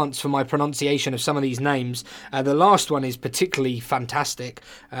advance for my pronunciation of some of these names. The last one is particularly fantastic.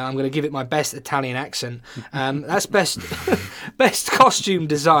 I'm going to give it my best Italian accent. That's best costume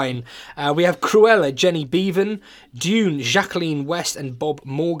design. We have Cruella, Jenny Beavan; Dune, Jacqueline West and Bob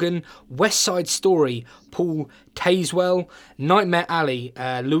Morgan; West Side Story, Paul Tazewell; Nightmare Alley,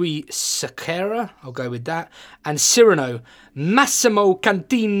 Louis Sequeira, I'll go with that; and Cyrano, Massimo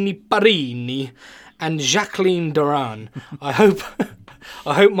Cantini Parini and Jacqueline Doran. I hope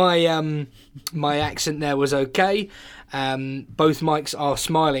I hope my accent there was okay. Both mics are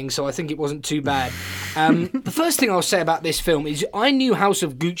smiling, so I think it wasn't too bad. The first thing I'll say about this film is I knew House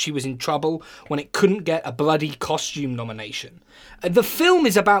of Gucci was in trouble when it couldn't get a bloody costume nomination. The film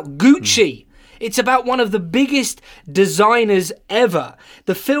is about Gucci. It's about one of the biggest designers ever.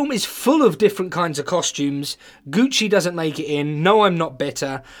 The film is full of different kinds of costumes. Gucci doesn't make it in. No, I'm not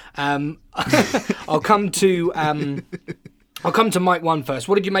bitter. I'll come to Mike 1 first.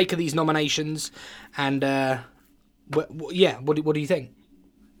 What did you make of these nominations? And what do you think?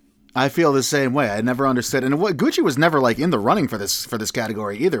 I feel the same way. I never understood, and Gucci was never like in the running for this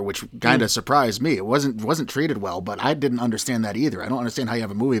category either, which kind of surprised me. It wasn't treated well, but I didn't understand that either. I don't understand how you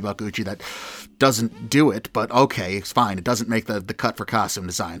have a movie about Gucci that doesn't do it, but okay, it's fine. It doesn't make the cut for costume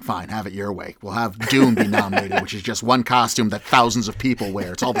design. Fine, have it your way. We'll have Dune be nominated, which is just one costume that thousands of people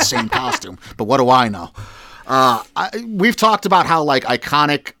wear. It's all the same costume, but what do I know? We've talked about how like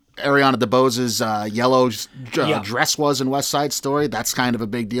iconic Ariana DeBose's yellow dress was in West Side Story. That's kind of a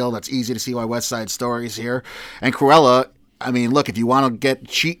big deal. That's easy to see why West Side Story is here. And Cruella, I mean, look, if you want to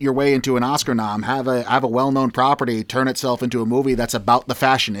cheat your way into an Oscar nom, have a well-known property turn itself into a movie that's about the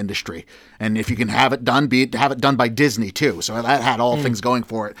fashion industry. And if you can have it done, have it done by Disney too. So that had all things going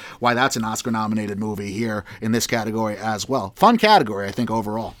for it. Why that's an Oscar-nominated movie here in this category as well. Fun category, I think,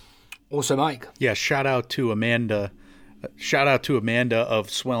 overall. Also, Mike. Yeah, shout out to Amanda of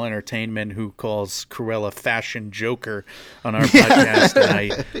Swell Entertainment, who calls Cruella Fashion Joker on our podcast.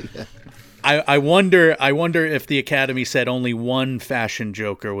 And I wonder if the Academy said only one fashion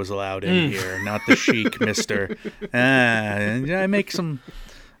Joker was allowed in here, not the chic Mister. I make some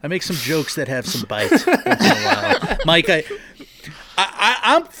jokes that have some bite once in a while. Mike,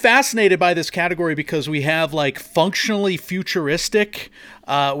 I'm fascinated by this category because we have like functionally futuristic,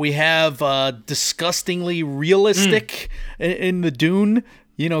 we have disgustingly realistic in the Dune,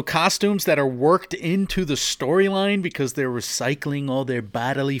 costumes that are worked into the storyline because they're recycling all their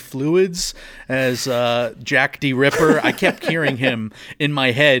bodily fluids. As Jack D. Ripper, I kept hearing him in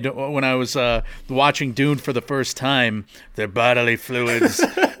my head when I was watching Dune for the first time. Their bodily fluids.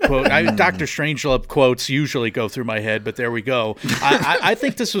 Quote, Dr. Strangelove quotes usually go through my head, but there we go. I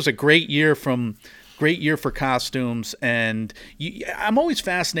think this was a great year for costumes, and I'm always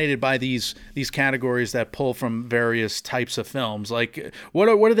fascinated by these categories that pull from various types of films. Like, what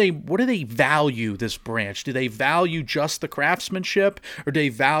do they value this branch? Do they value just the craftsmanship, or do they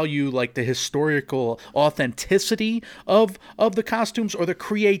value like the historical authenticity of the costumes, or the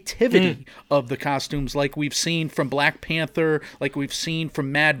creativity of the costumes, like we've seen from Black Panther, like we've seen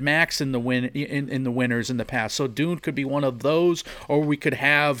from Mad Max in the winners in the past? So Dune could be one of those, or we could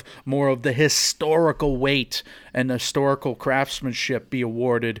have more of the historical weight and historical craftsmanship be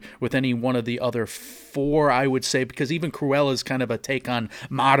awarded with any one of the other four, I would say, because even Cruella is kind of a take on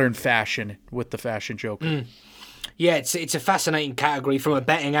modern fashion with the Fashion Joker. Yeah, it's a fascinating category. From a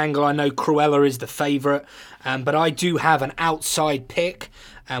betting angle, I know Cruella is the favourite, but I do have an outside pick,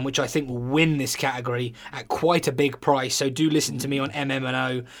 which I think will win this category at quite a big price. So do listen to me on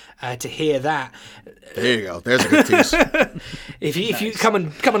MM&O to hear that. There you go. There's a good tease. If you come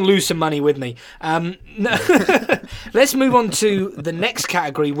and lose some money with me. Let's move on to the next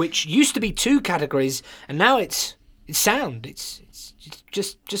category, which used to be two categories, and now it's sound. It's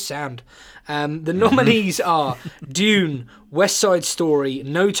just sound. The nominees are Dune, West Side Story,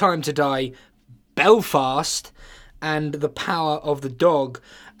 No Time to Die, Belfast, and The Power of the Dog.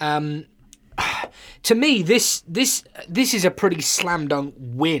 To me, this is a pretty slam dunk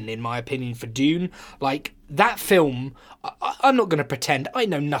win, in my opinion, for Dune. Like, that film, I'm not going to pretend I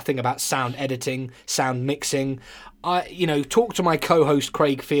know nothing about sound editing, sound mixing. Talk to my co-host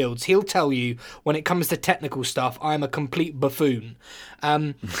Craig Fields. He'll tell you when it comes to technical stuff, I'm a complete buffoon.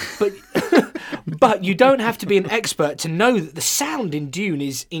 But you don't have to be an expert to know that the sound in Dune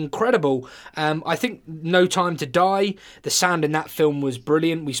is incredible. I think No Time to Die, the sound in that film was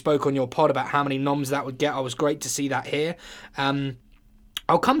brilliant. We spoke on your pod about how many noms that would get. I was great to see that here.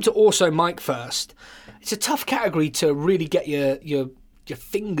 I'll come to Also Mike first. It's a tough category to really get your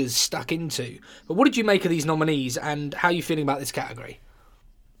fingers stuck into. But what did you make of these nominees, and how are you feeling about this category?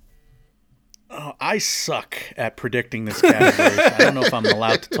 Oh, I suck at predicting this category. I don't know if I'm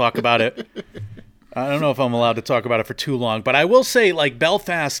allowed to talk about it. I don't know if I'm allowed to talk about it for too long, but I will say, like,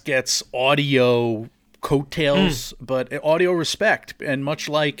 Belfast gets audio coattails, but audio respect. And much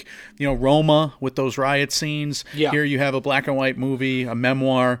like, Roma with those riot scenes, here you have a black and white movie, a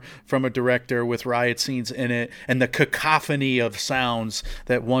memoir from a director with riot scenes in it, and the cacophony of sounds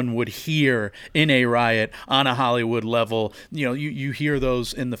that one would hear in a riot on a Hollywood level. You hear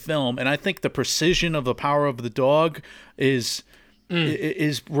those in the film. And I think the precision of The Power of the Dog is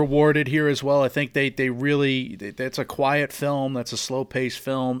is rewarded here as well. I think they really, that's a quiet film, that's a slow-paced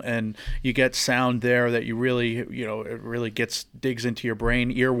film, and you get sound there that you really, it really digs into your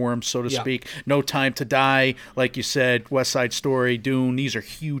brain, earworms, so to speak. No Time to Die, like you said, West Side Story, Dune, these are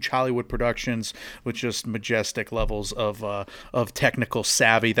huge Hollywood productions with just majestic levels of technical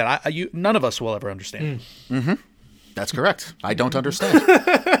savvy that none of us will ever understand. Mm-hmm. That's correct. I don't understand.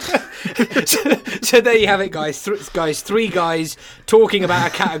 So there you have it, guys. Three guys talking about a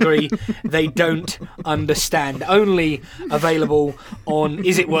category they don't understand. Only available on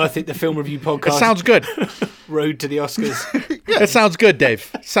Is It Worth It, the film review podcast. It sounds good. Road to the Oscars. It sounds good,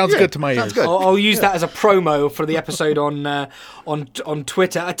 Dave. Sounds good to my ears. Good. I'll use that as a promo for the episode on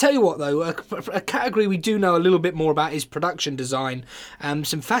Twitter. I tell you what, though, a category we do know a little bit more about is production design.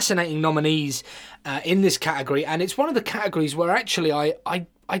 Some fascinating nominees in this category, and it's one of the categories where actually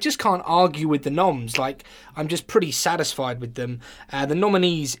I just can't argue with the noms. Like, I'm just pretty satisfied with them. The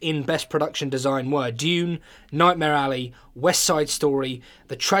nominees in Best Production Design were Dune, Nightmare Alley, West Side Story,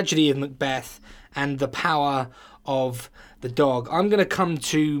 The Tragedy of Macbeth, and The Power of the Dog. I'm going to come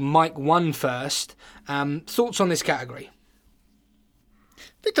to Mike 1 first. Thoughts on this category?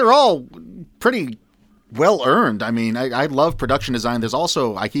 I think they're all pretty well earned. I mean, I love production design. There's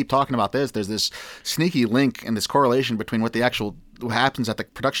also, I keep talking about this, there's this sneaky link and this correlation between what happens at the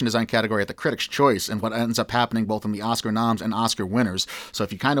production design category at the Critics' Choice and what ends up happening both in the Oscar noms and Oscar winners. So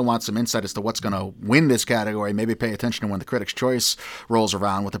if you kind of want some insight as to what's going to win this category, maybe pay attention to when the Critics' Choice rolls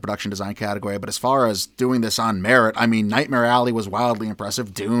around with the production design category. But as far as doing this on merit, I mean, Nightmare Alley was wildly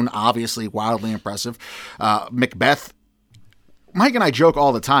impressive. Dune, obviously wildly impressive. Macbeth, Mike and I joke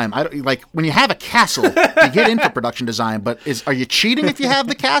all the time. Like, when you have a castle, you get into production design, but are you cheating if you have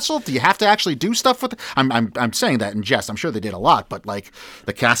the castle? Do you have to actually do stuff with it? I'm saying that in jest. I'm sure they did a lot, but like,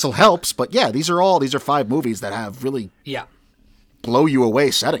 the castle helps. But yeah, these are 5 movies that have really blow you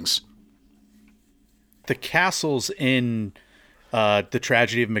away settings. The castles in The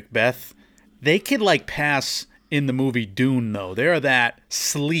Tragedy of Macbeth, they could like pass in the movie Dune, though. They're that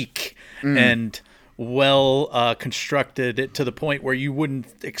sleek and well constructed to the point where you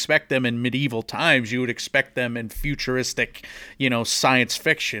wouldn't expect them in medieval times. You would expect them in futuristic, science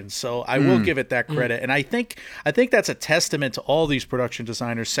fiction. So I will give it that credit. And I think that's a testament to all these production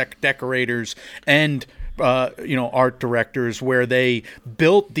designers, set decorators, and art directors, where they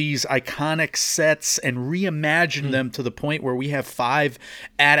built these iconic sets and reimagined them to the point where we have 5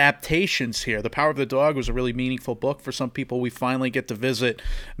 adaptations here. The Power of the Dog was a really meaningful book for some people. We finally get to visit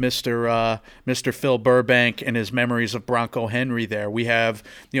Mr. Phil Burbank and his memories of Bronco Henry there. We have,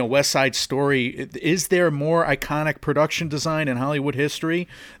 West Side Story. Is there more iconic production design in Hollywood history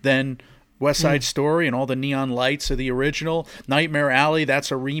than West Side Story and all the neon lights of the original? Nightmare Alley,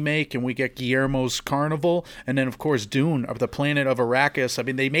 that's a remake, and we get Guillermo's Carnival. And then, of course, Dune, of the Planet of Arrakis. I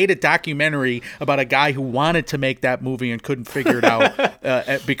mean, they made a documentary about a guy who wanted to make that movie and couldn't figure it out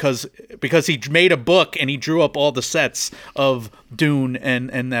because he made a book and he drew up all the sets of Dune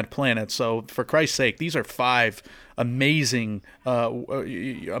and that planet. So, for Christ's sake, these are 5 amazing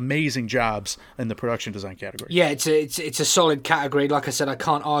jobs in the production design category. Yeah, it's a solid category. Like I said, I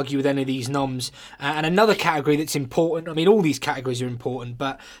can't argue with any of these noms. And another category that's important. I mean, all these categories are important,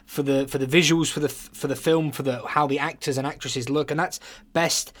 but for the visuals, for the film, for how the actors and actresses look, and that's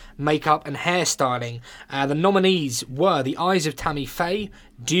best makeup and hairstyling. The nominees were The Eyes of Tammy Faye,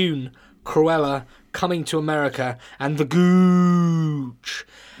 Dune, Cruella, Coming to America, and The Gooch.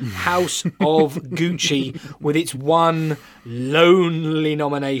 House of Gucci, with its one lonely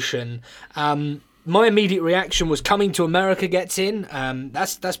nomination. My immediate reaction was Coming to America gets in.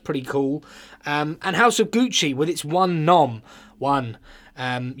 That's pretty cool. And House of Gucci with its one nom.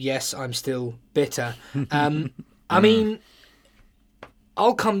 Yes, I'm still bitter. I mean,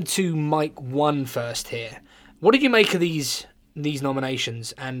 I'll come to Mike 1 first here. What did you make of these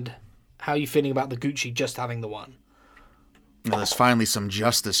nominations, and how are you feeling about the Gucci just having the one? Well, there's finally some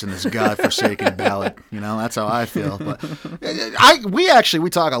justice in this godforsaken ballot. That's how I feel. But we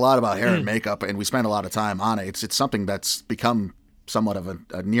talk a lot about hair and makeup, and we spend a lot of time on it. It's something that's become somewhat of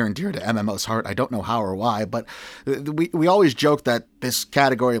a near and dear to MMO's heart. I don't know how or why, but we always joke that this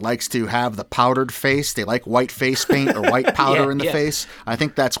category likes to have the powdered face. They like white face paint or white powder in the face. I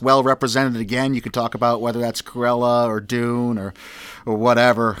think that's well represented. Again, you could talk about whether that's Cruella or Dune or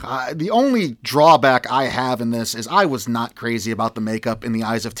whatever. The only drawback I have in this is I was not crazy about the makeup in The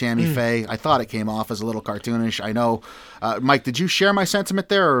Eyes of Tammy Faye. I thought it came off as a little cartoonish. I know, Mike, did you share my sentiment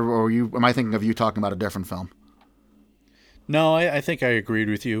there, or am I thinking of you talking about a different film? No, I think I agreed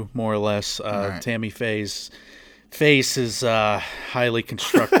with you more or less. Right. Tammy Faye's face is highly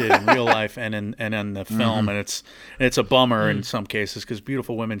constructed in real life and in the film, and it's a bummer in some cases because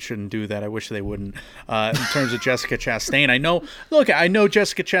beautiful women shouldn't do that. I wish they wouldn't. In terms of Jessica Chastain, I know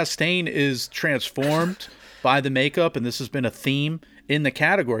Jessica Chastain is transformed by the makeup, and this has been a theme in the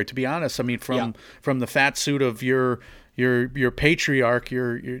category. To be honest, I mean from the fat suit of your patriarch,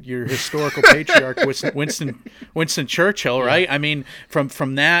 your historical patriarch, Winston Churchill, right? I mean,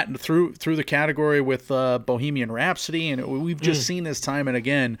 from that through the category with Bohemian Rhapsody, and we've just seen this time and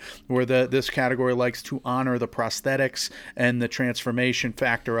again where this category likes to honor the prosthetics and the transformation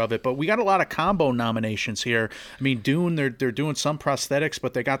factor of it. But we got a lot of combo nominations here. I mean, Dune, they're doing some prosthetics,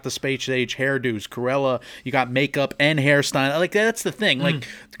 but they got the space age hairdos. Cruella, you got makeup and hairstyle. Like that's the thing. Like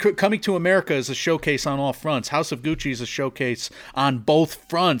Coming to America is a showcase on all fronts. House of Gucci is a showcase on both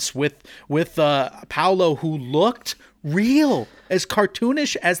fronts with Paolo, who looked real, as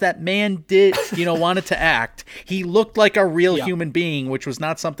cartoonish as that man did, wanted to act. He looked like a real human being, which was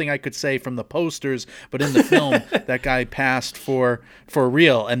not something I could say from the posters, but in the film, that guy passed for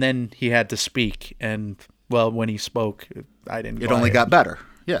real, and then he had to speak, and well, when he spoke, I didn't. It only got better.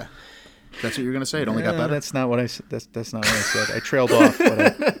 Yeah. That's what you're going to say? It only got better? That's not what I said. That's not what I said. I trailed off,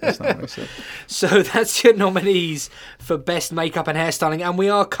 but that's not what I said. So that's your nominees for Best Makeup and Hairstyling. And we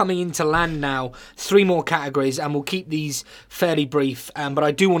are coming into land now. 3 more categories, and we'll keep these fairly brief. But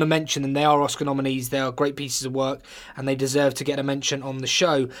I do want to mention them. They are Oscar nominees. They are great pieces of work, and they deserve to get a mention on the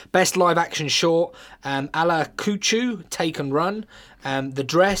show. Best Live Action Short, A La Cuckoo, Take and Run. The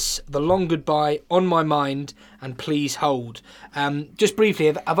Dress, The Long Goodbye, On My Mind, and Please Hold. Just briefly,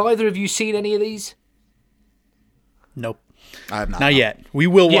 have either of you seen any of these? Nope. I have not. Not yet. We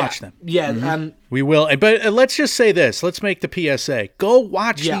will watch them. Yeah. We will. But let's just say this. Let's make the PSA. Go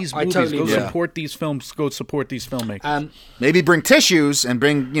watch these movies. Go support these films. Go support these filmmakers. Maybe bring tissues and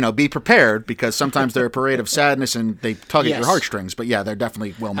be prepared, because sometimes they're a parade of sadness and they tug at your heartstrings. But yeah, they're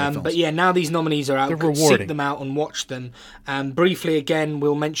definitely well-made films. But yeah, now these nominees are out. They're rewarding. Seek them out and watch them. Briefly again,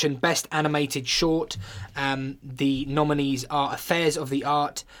 we'll mention Best Animated Short. The nominees are Affairs of the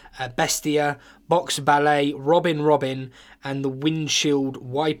Art, Bestia, Box Ballet, Robin, and The Windshield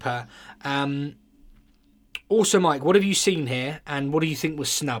Wiper. Also, Mike, what have you seen here, and what do you think was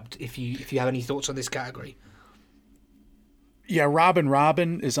snubbed? If you have any thoughts on this category. Yeah,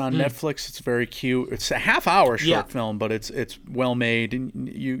 Robin is on Netflix. It's very cute. It's a half-hour short film, but it's well made, and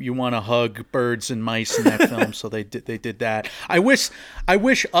you want to hug birds and mice in that film. So they did that. I wish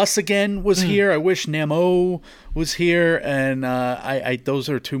Us Again was here. I wish Nemo was here, and those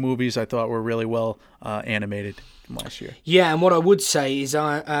are 2 movies I thought were really well animated last year. Yeah, and what I would say is,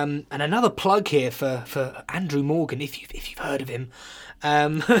 and another plug here for Andrew Morgan, if you've heard of him.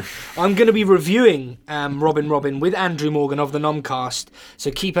 I'm going to be reviewing Robin with Andrew Morgan of the Nomcast,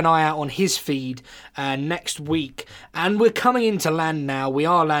 so keep an eye out on his feed next week. And we're coming into land now. We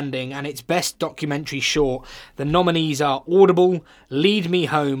are landing, and it's Best Documentary Short. The nominees are Audible, Lead Me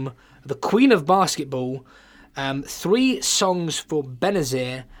Home, The Queen of Basketball, 3 Songs for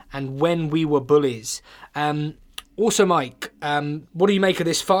Benazir, and When We Were Bullies. Also, Mike, what do you make of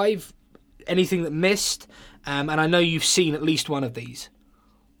this 5? Anything that missed? And I know you've seen at least one of these.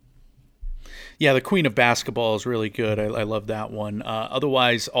 Yeah, The Queen of Basketball is really good. I love that one.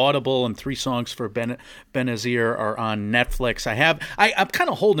 Otherwise, Audible and 3 Songs for Benazir are on Netflix. I'm kind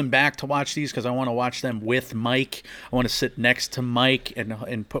of holding back to watch these because I want to watch them with Mike. I want to sit next to Mike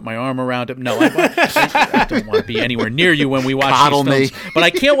and put my arm around him. No, I don't want to be anywhere near you when we watch these films. But I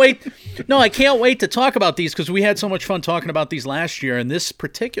can't wait. No, I can't wait to talk about these because we had so much fun talking about these last year. In this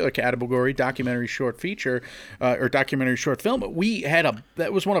particular category, documentary short feature or documentary short film,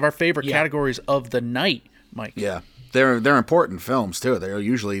 that was one of our favorite categories of the night, Mike. Yeah, they're important films too. They're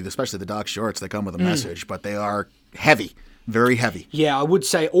usually, especially the doc shorts, they come with a message, but they are heavy, very heavy. Yeah, I would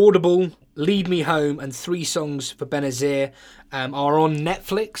say Audible, Lead Me Home, and 3 Songs for Benazir are on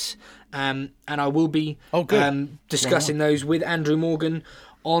Netflix, and I will be discussing those with Andrew Morgan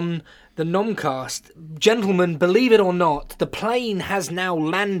on the Nomcast. Gentlemen, believe it or not, the plane has now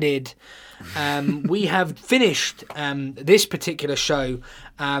landed. We have finished this particular show.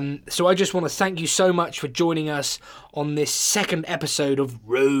 So I just want to thank you so much for joining us on this 2nd episode of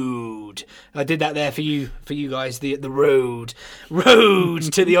Road. I did that there for you guys, the Road to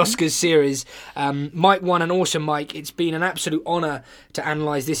the Oscars series. Mike 1 and Awesome Mike, it's been an absolute honour to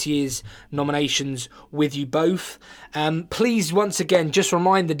analyse this year's nominations with you both. Please, once again, just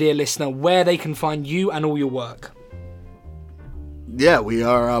remind the dear listener where they can find you and all your work. Yeah, we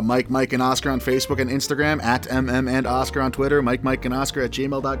are Mike, and Oscar on Facebook and Instagram, at and Oscar on Twitter, Mike, and Oscar at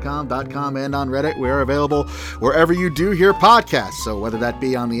gmail.com, and on Reddit. We are available wherever you do hear podcasts. So whether that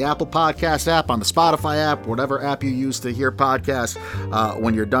be on the Apple Podcast app, on the Spotify app, whatever app you use to hear podcasts,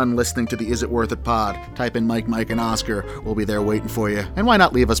 when you're done listening to the Is It Worth It pod, type in Mike, and Oscar. We'll be there waiting for you. And why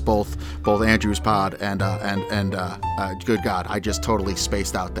not leave us both Andrew's pod and good God, I just totally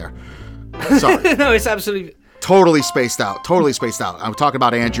spaced out there. Sorry. No, it's absolutely... Totally spaced out. I'm talking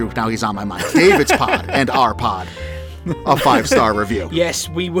about Andrew. Now he's on my mind. David's pod and our pod. A 5-star review. Yes,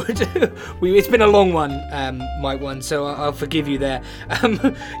 we would. It's been a long one, Mike one, so I'll forgive you there.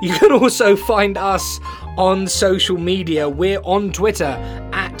 You can also find us on social media. We're on Twitter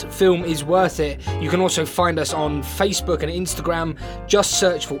at Film Is Worth It. You can also find us on Facebook and Instagram. Just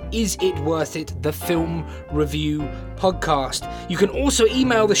search for Is It Worth It, the Film Review Podcast. You can also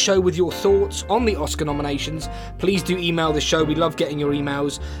email the show with your thoughts on the Oscar nominations. Please do email the show. We love getting your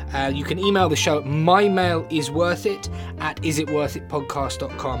emails. You can email the show at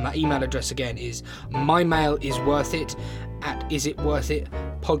mymail.isworthit@isitworthitpodcast.com. That email address again is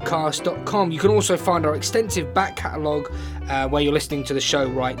mymail.isworthit@isitworthitpodcast.com. You can also find our extensive back catalogue where you're listening to the show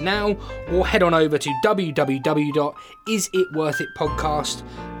right now, or head on over to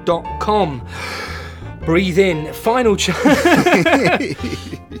www.isitworthitpodcast.com. Breathe in. Final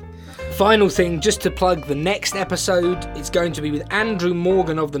thing, just to plug the next episode, it's going to be with Andrew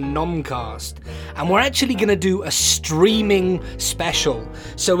Morgan of the Nomcast, and we're actually going to do a streaming special.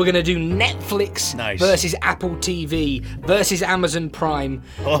 So we're going to do Netflix versus Apple TV versus Amazon Prime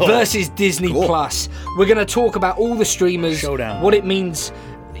versus Disney Plus. We're going to talk about all the streamers, Showdown. What it means.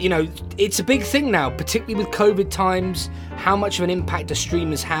 You know, it's a big thing now, particularly with COVID times, how much of an impact do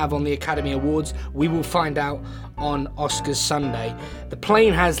streamers have on the Academy Awards. We will find out on Oscars Sunday. The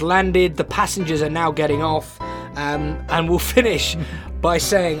plane has landed, the passengers are now getting off, and we'll finish by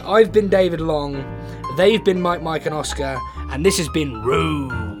saying, I've been David Long, they've been Mike, and Oscar, and this has been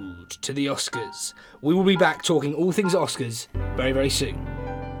Road to the Oscars. We will be back talking all things Oscars very, very soon.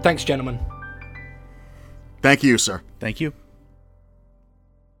 Thanks, gentlemen. Thank you, sir. Thank you.